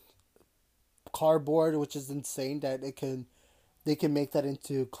and cardboard, which is insane that it can they can make that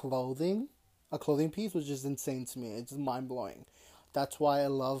into clothing, a clothing piece, which is insane to me. It's mind blowing. That's why I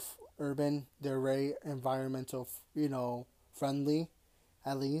love Urban. They're very environmental, friendly,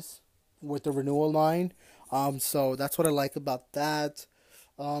 at least with the renewal line. So that's what I like about that.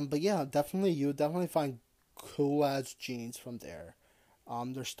 But yeah, definitely you definitely find cool ass jeans from there.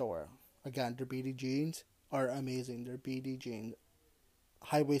 Their store. Again, their BD jeans are amazing. Their BD jeans,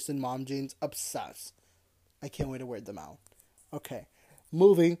 high waisted mom jeans, obsessed. I can't wait to wear them out. Okay,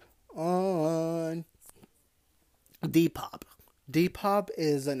 moving on. Depop. Depop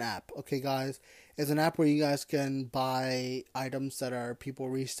is an app. Okay, guys, it's an app where you guys can buy items that are people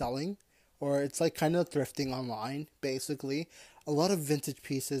reselling, or it's like kind of thrifting online. Basically, a lot of vintage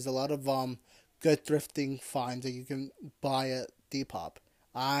pieces, a lot of good thrifting finds that you can buy at Depop.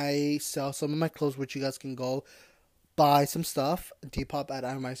 I sell some of my clothes, which you guys can go buy some stuff. Depop at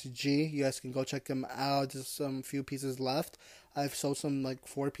IMICG. You guys can go check them out. Just some few pieces left. I've sold some like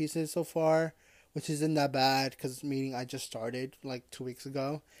 4 pieces so far, which isn't that bad because meeting I just started like 2 weeks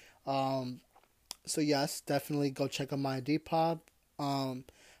ago. Um, so yes, definitely go check out my Depop. Um,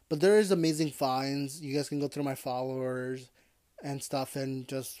 but there is amazing finds. You guys can go through my followers and stuff and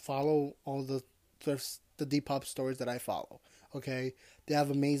just follow all the thrifts, the Depop stores that I follow. Okay, they have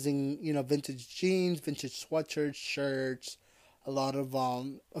amazing, vintage jeans, vintage sweatshirts, shirts, a lot of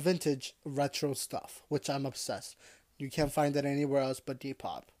vintage retro stuff, which I'm obsessed. You can't find that anywhere else but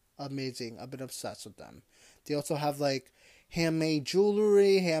Depop. Amazing. I've been obsessed with them. They also have like handmade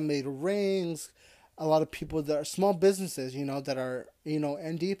jewelry, handmade rings. A lot of people that are small businesses, that are, in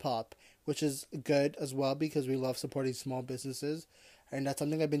Depop, which is good as well because we love supporting small businesses. And that's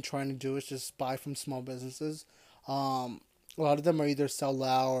something I've been trying to do is just buy from small businesses. A lot of them are either sell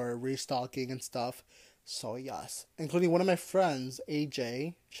out or restocking and stuff. So yes, including one of my friends,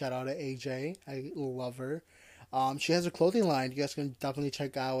 AJ. Shout out to AJ. I love her. She has a clothing line. You guys can definitely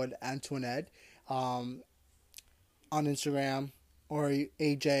check out Antoinette um, on Instagram or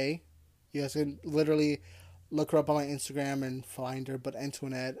AJ. You guys can literally look her up on my Instagram and find her. But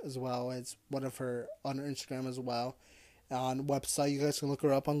Antoinette as well is one of her on her Instagram as well. On the website, you guys can look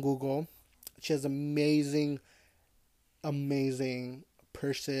her up on Google. She has amazing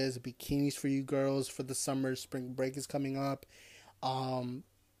purses, bikinis for you girls for the summer. Spring break is coming up. Um,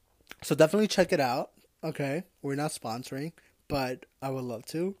 so definitely check it out. Okay, we're not sponsoring, but I would love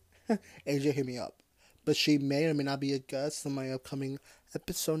to. AJ, hit me up. But she may or may not be a guest on my upcoming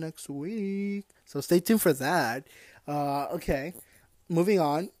episode next week. So stay tuned for that. Okay, moving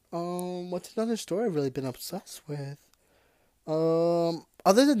on. What's another story I've really been obsessed with?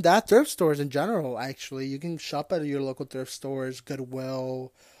 Other than that, thrift stores in general, actually, you can shop at your local thrift stores,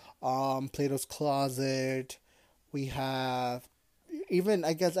 Goodwill, Plato's Closet. We have, even,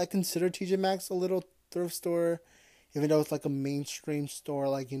 I guess I consider TJ Maxx a little thrift store, even though it's like a mainstream store,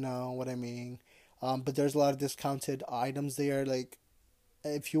 like, you know what I mean. But there's a lot of discounted items there. Like,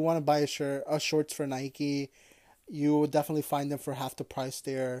 if you want to buy a shorts for Nike, you will definitely find them for half the price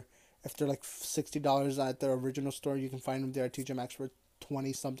there. If they're like $60 at their original store, you can find them there at TJ Maxx for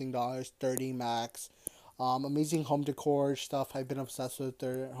 20 something dollars, 30 max. Amazing home decor stuff. I've been obsessed with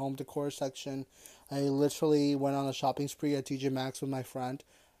their home decor section. I literally went on a shopping spree at TJ Maxx with my friend,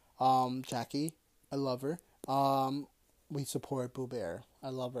 Jackie. I love her. We support Boo Bear. I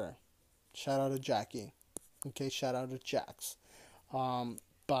love her. Shout out to Jackie. Okay, shout out to Jax.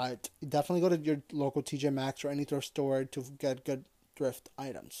 But definitely go to your local TJ Maxx or any thrift store to get good thrift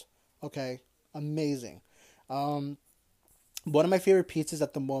items. Okay, amazing. One of my favorite pieces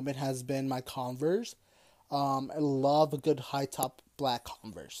at the moment has been my Converse. I love a good high top black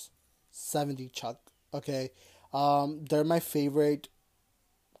Converse, 70 Chuck. Okay, they're my favorite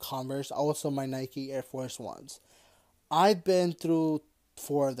Converse. Also, my Nike Air Force Ones. I've been through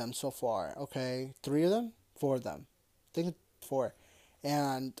 4 of them so far. Okay, 3 of them, 4 of them. I think 4,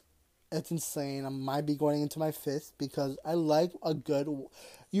 and it's insane. I might be going into my 5th because I like a good.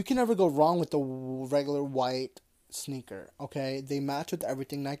 You can never go wrong with the regular white sneaker. Okay, they match with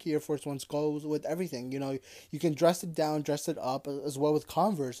everything. Nike Air Force Ones goes with everything. You can dress it down, dress it up as well with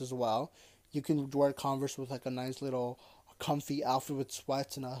Converse as well. You can wear Converse with like a nice little comfy outfit with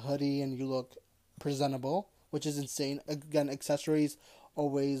sweats and a hoodie, and you look presentable, which is insane. Again, accessories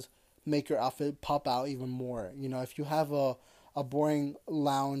always make your outfit pop out even more. If you have a boring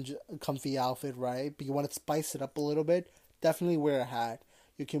lounge comfy outfit, right? But you want to spice it up a little bit, definitely wear a hat.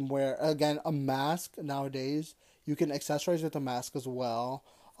 You can wear, again, a mask nowadays. You can accessorize with a mask as well.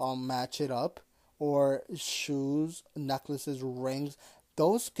 Match it up. Or shoes, necklaces, rings.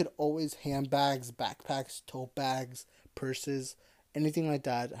 Those could always, handbags, backpacks, tote bags, purses, anything like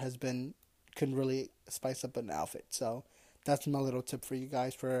that can really spice up an outfit. So That's my little tip for you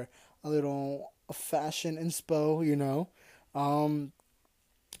guys for a little fashion inspo, you know. Um,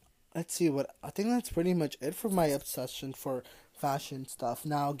 let's see what I think that's pretty much it for my obsession for fashion stuff.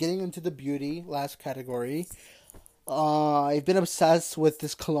 Now, getting into the beauty last category. I've been obsessed with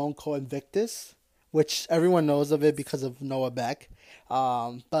this cologne called Invictus, which everyone knows of it because of Noah Beck.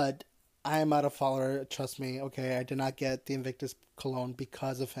 But I am not a follower, trust me. Okay, I did not get the Invictus cologne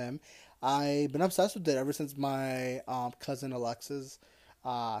because of him. I've been obsessed with it ever since my cousin Alexis.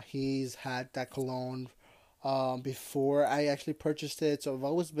 He's had that cologne before I actually purchased it, so I've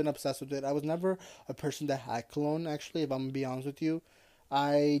always been obsessed with it. I was never a person that had cologne, actually, if I'm gonna be honest with you.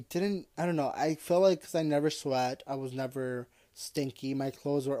 I don't know, I feel like because I never sweat, I was never stinky. My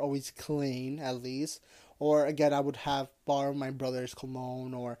clothes were always clean, at least. Or again, I would have borrow my brother's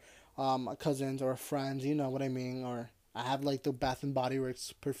cologne or cousins or friends, you know what I mean? Or I have like the Bath and Body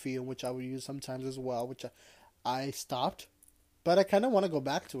Works perfume, which I would use sometimes as well, which I stopped. But I kind of want to go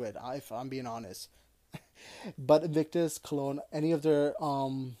back to it, if I'm being honest. But Invictus cologne, any of their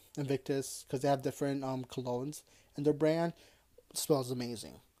Invictus, because they have different colognes in their brand, smells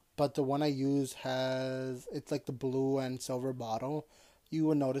amazing. But the one I use has it's like the blue and silver bottle. You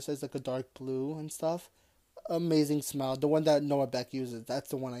will notice it's like a dark blue and stuff. Amazing smell. The one that Noah Beck uses, that's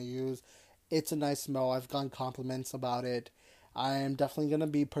the one I use. It's a nice smell. I've gotten compliments about it. I am definitely gonna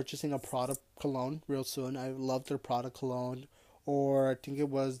be purchasing a Prada cologne real soon. I love their Prada cologne, or I think it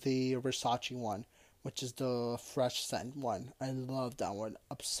was the Versace one, which is the fresh scent one. I love that one.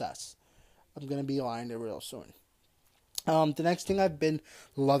 Obsessed. I'm gonna be buying it real soon. The next thing I've been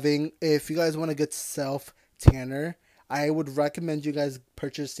loving, if you guys want to get self tanner, I would recommend you guys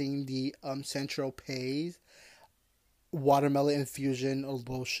purchasing the Central Pays watermelon infusion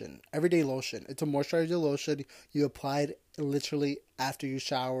lotion, everyday lotion. It's a moisturizer lotion. You apply it literally after you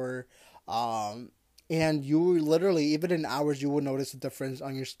shower, and you literally, even in hours, you will notice a difference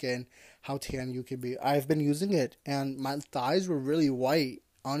on your skin, how tan you can be. I've been using it, and my thighs were really white.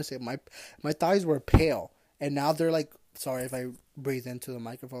 Honestly, my thighs were pale, and now they're like. Sorry if I breathe into the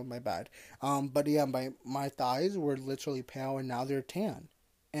microphone. My bad. But yeah, my thighs were literally pale, and now they're tan,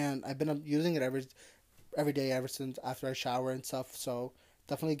 and I've been using it every day ever since after I shower and stuff. So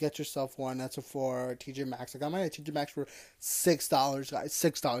definitely get yourself one. That's for TJ Maxx. I got mine at TJ Maxx for $6, guys.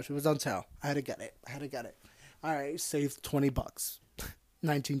 $6. It was on sale. I had to get it. All right, saved $20,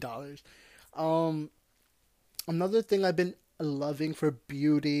 $19. Another thing I've been loving for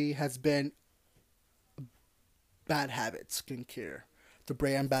beauty has been Bad Habit skincare. The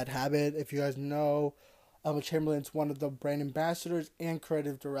brand Bad Habit. If you guys know, Emma Chamberlain's one of the brand ambassadors and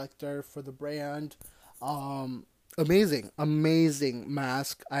creative director for the brand. Amazing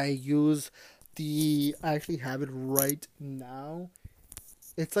mask. I actually have it right now.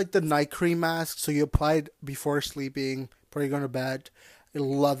 It's like the night cream mask, so you apply it before sleeping, before you go to bed. I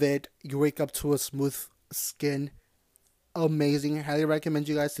love it. You wake up to a smooth skin. Amazing. I highly recommend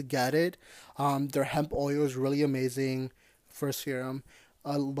you guys to get it. Their hemp oil is really amazing for serum.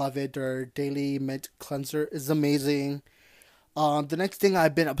 I love it. Their daily mint cleanser is amazing. The next thing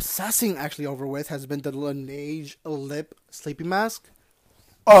I've been obsessing actually over with has been the Laneige lip sleeping mask.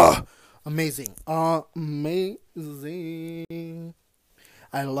 Amazing. Amazing.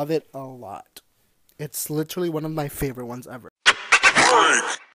 I love it a lot. It's literally one of my favorite ones ever.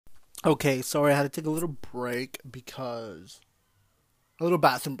 Okay, sorry, I had to take a little break because a little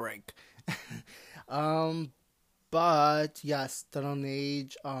bathroom break. um, but yes, the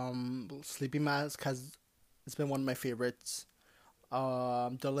Laneige sleeping mask has it's been one of my favorites.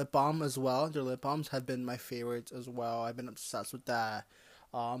 The lip balm as well. The lip balms have been my favorites as well. I've been obsessed with that.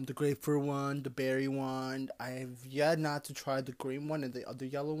 The grapefruit one, the berry one. I've yet not to try the green one and the other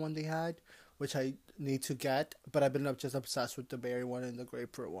yellow one they had, which I need to get. But I've been just obsessed with the berry one and the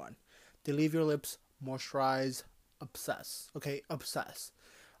grapefruit one. They leave your lips moisturized. Obsessed. Okay, obsessed.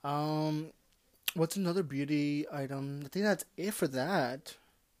 What's another beauty item? I think that's it for that.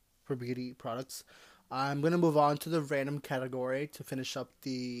 For beauty products. I'm going to move on to the random category to finish up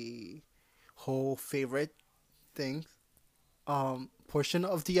the whole favorite thing portion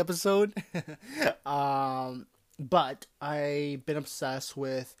of the episode. But I've been obsessed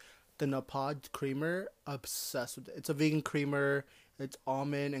with the Nut creamer. Obsessed with it. It's a vegan creamer. It's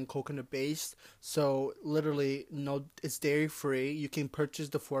almond and coconut based. So literally, no, it's dairy free. You can purchase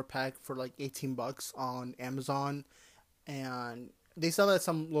the 4-pack for like $18 on Amazon, and they sell it at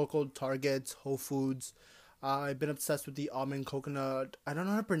some local Targets, Whole Foods. I've been obsessed with the almond coconut. I don't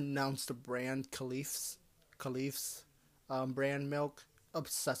know how to pronounce the brand. Khalif's brand milk.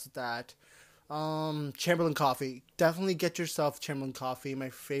 Obsessed with that. Chamberlain coffee. Definitely get yourself Chamberlain coffee.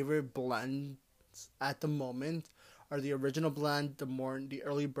 My favorite blends at the moment are the original blend, the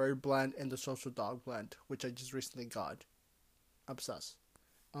early bird blend, and the social dog blend, which I just recently got. Obsessed.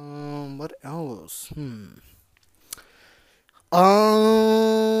 What else?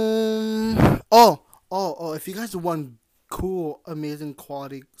 If you guys want cool, amazing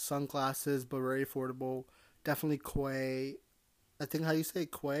quality sunglasses, but very affordable, definitely Quay. I think how you say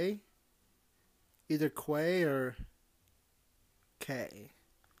Quay? Either Quay or K.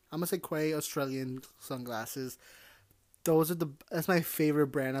 I'm gonna say Quay Australian sunglasses. That's my favorite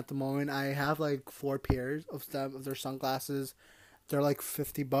brand at the moment. I have like 4 pairs of their sunglasses. They're like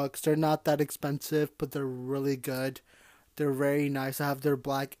 $50. They're not that expensive, but they're really good. They're very nice. I have their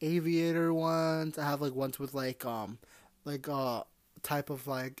black aviator ones. I have like ones with like type of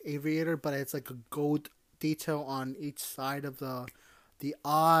like aviator, but it's like a gold detail on each side of the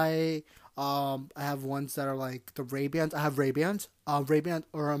eye. I have ones that are like the Ray-Bans. I have Ray-Bans. Ray-Bans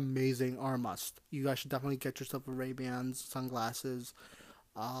are amazing, are a must. You guys should definitely get yourself a Ray-Bans sunglasses.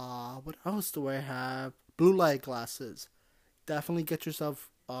 What else do I have? Blue light glasses. Definitely get yourself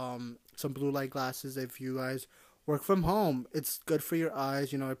some blue light glasses if you guys work from home. It's good for your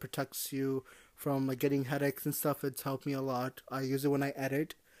eyes. You know, it protects you from like getting headaches and stuff. It's helped me a lot. I use it when I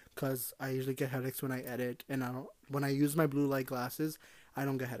edit because I usually get headaches when I edit, and when I use my blue light glasses, I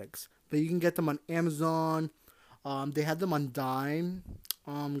don't get headaches. But you can get them on Amazon. They had them on Dime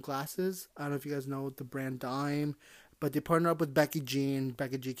glasses. I don't know if you guys know the brand Dime, but they partnered up with Becky G, and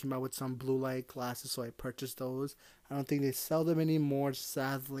Becky G came out with some blue light glasses, so I purchased those. I don't think they sell them anymore,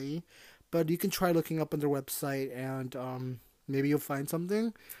 sadly. But you can try looking up on their website, and maybe you'll find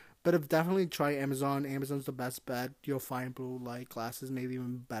something. But if definitely try Amazon. Amazon's the best bet. You'll find blue light glasses, maybe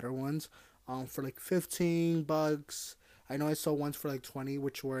even better ones, for like $15. I know I saw ones for like 20,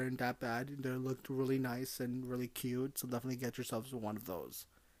 which weren't that bad. They looked really nice and really cute. So definitely get yourselves one of those.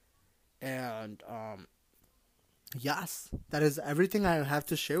 And yes, that is everything I have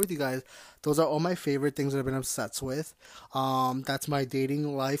to share with you guys. Those are all my favorite things that I've been obsessed with. That's my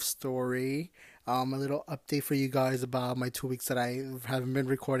dating life story. A little update for you guys about my 2 weeks that I haven't been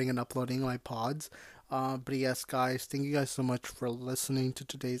recording and uploading my pods. But yes, guys, thank you guys so much for listening to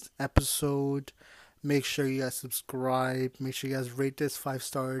today's episode. Make sure you guys subscribe. Make sure you guys rate this 5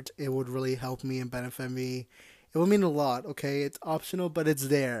 stars. It would really help me and benefit me. It will mean a lot, okay? It's optional, but it's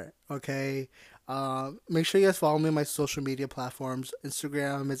there, okay? Make sure you guys follow me on my social media platforms.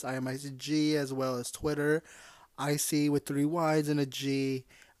 Instagram is IMICG, as well as Twitter. IC with 3 Y's and a G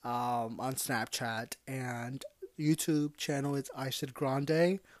on Snapchat. And YouTube channel is isaid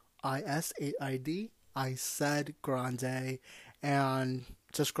Grande. ISAID. isaid Grande. And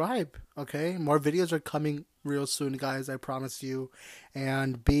subscribe, okay? More videos are coming real soon, guys, I promise you.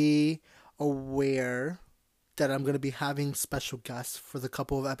 And be aware that I'm going to be having special guests for the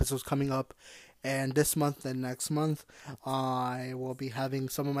couple of episodes coming up. And this month and next month, I will be having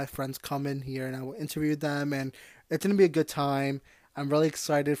some of my friends come in here and I will interview them. And it's going to be a good time. I'm really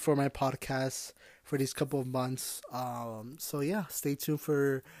excited for my podcast for these couple of months. So yeah, stay tuned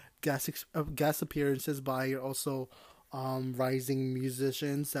for guest appearances by also rising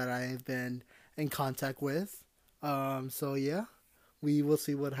musicians that I've been in contact with. So yeah, we will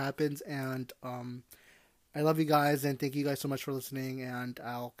see what happens. And I love you guys, and thank you guys so much for listening, and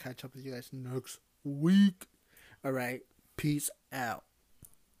I'll catch up with you guys next week. Alright, peace out.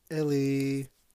 Ellie.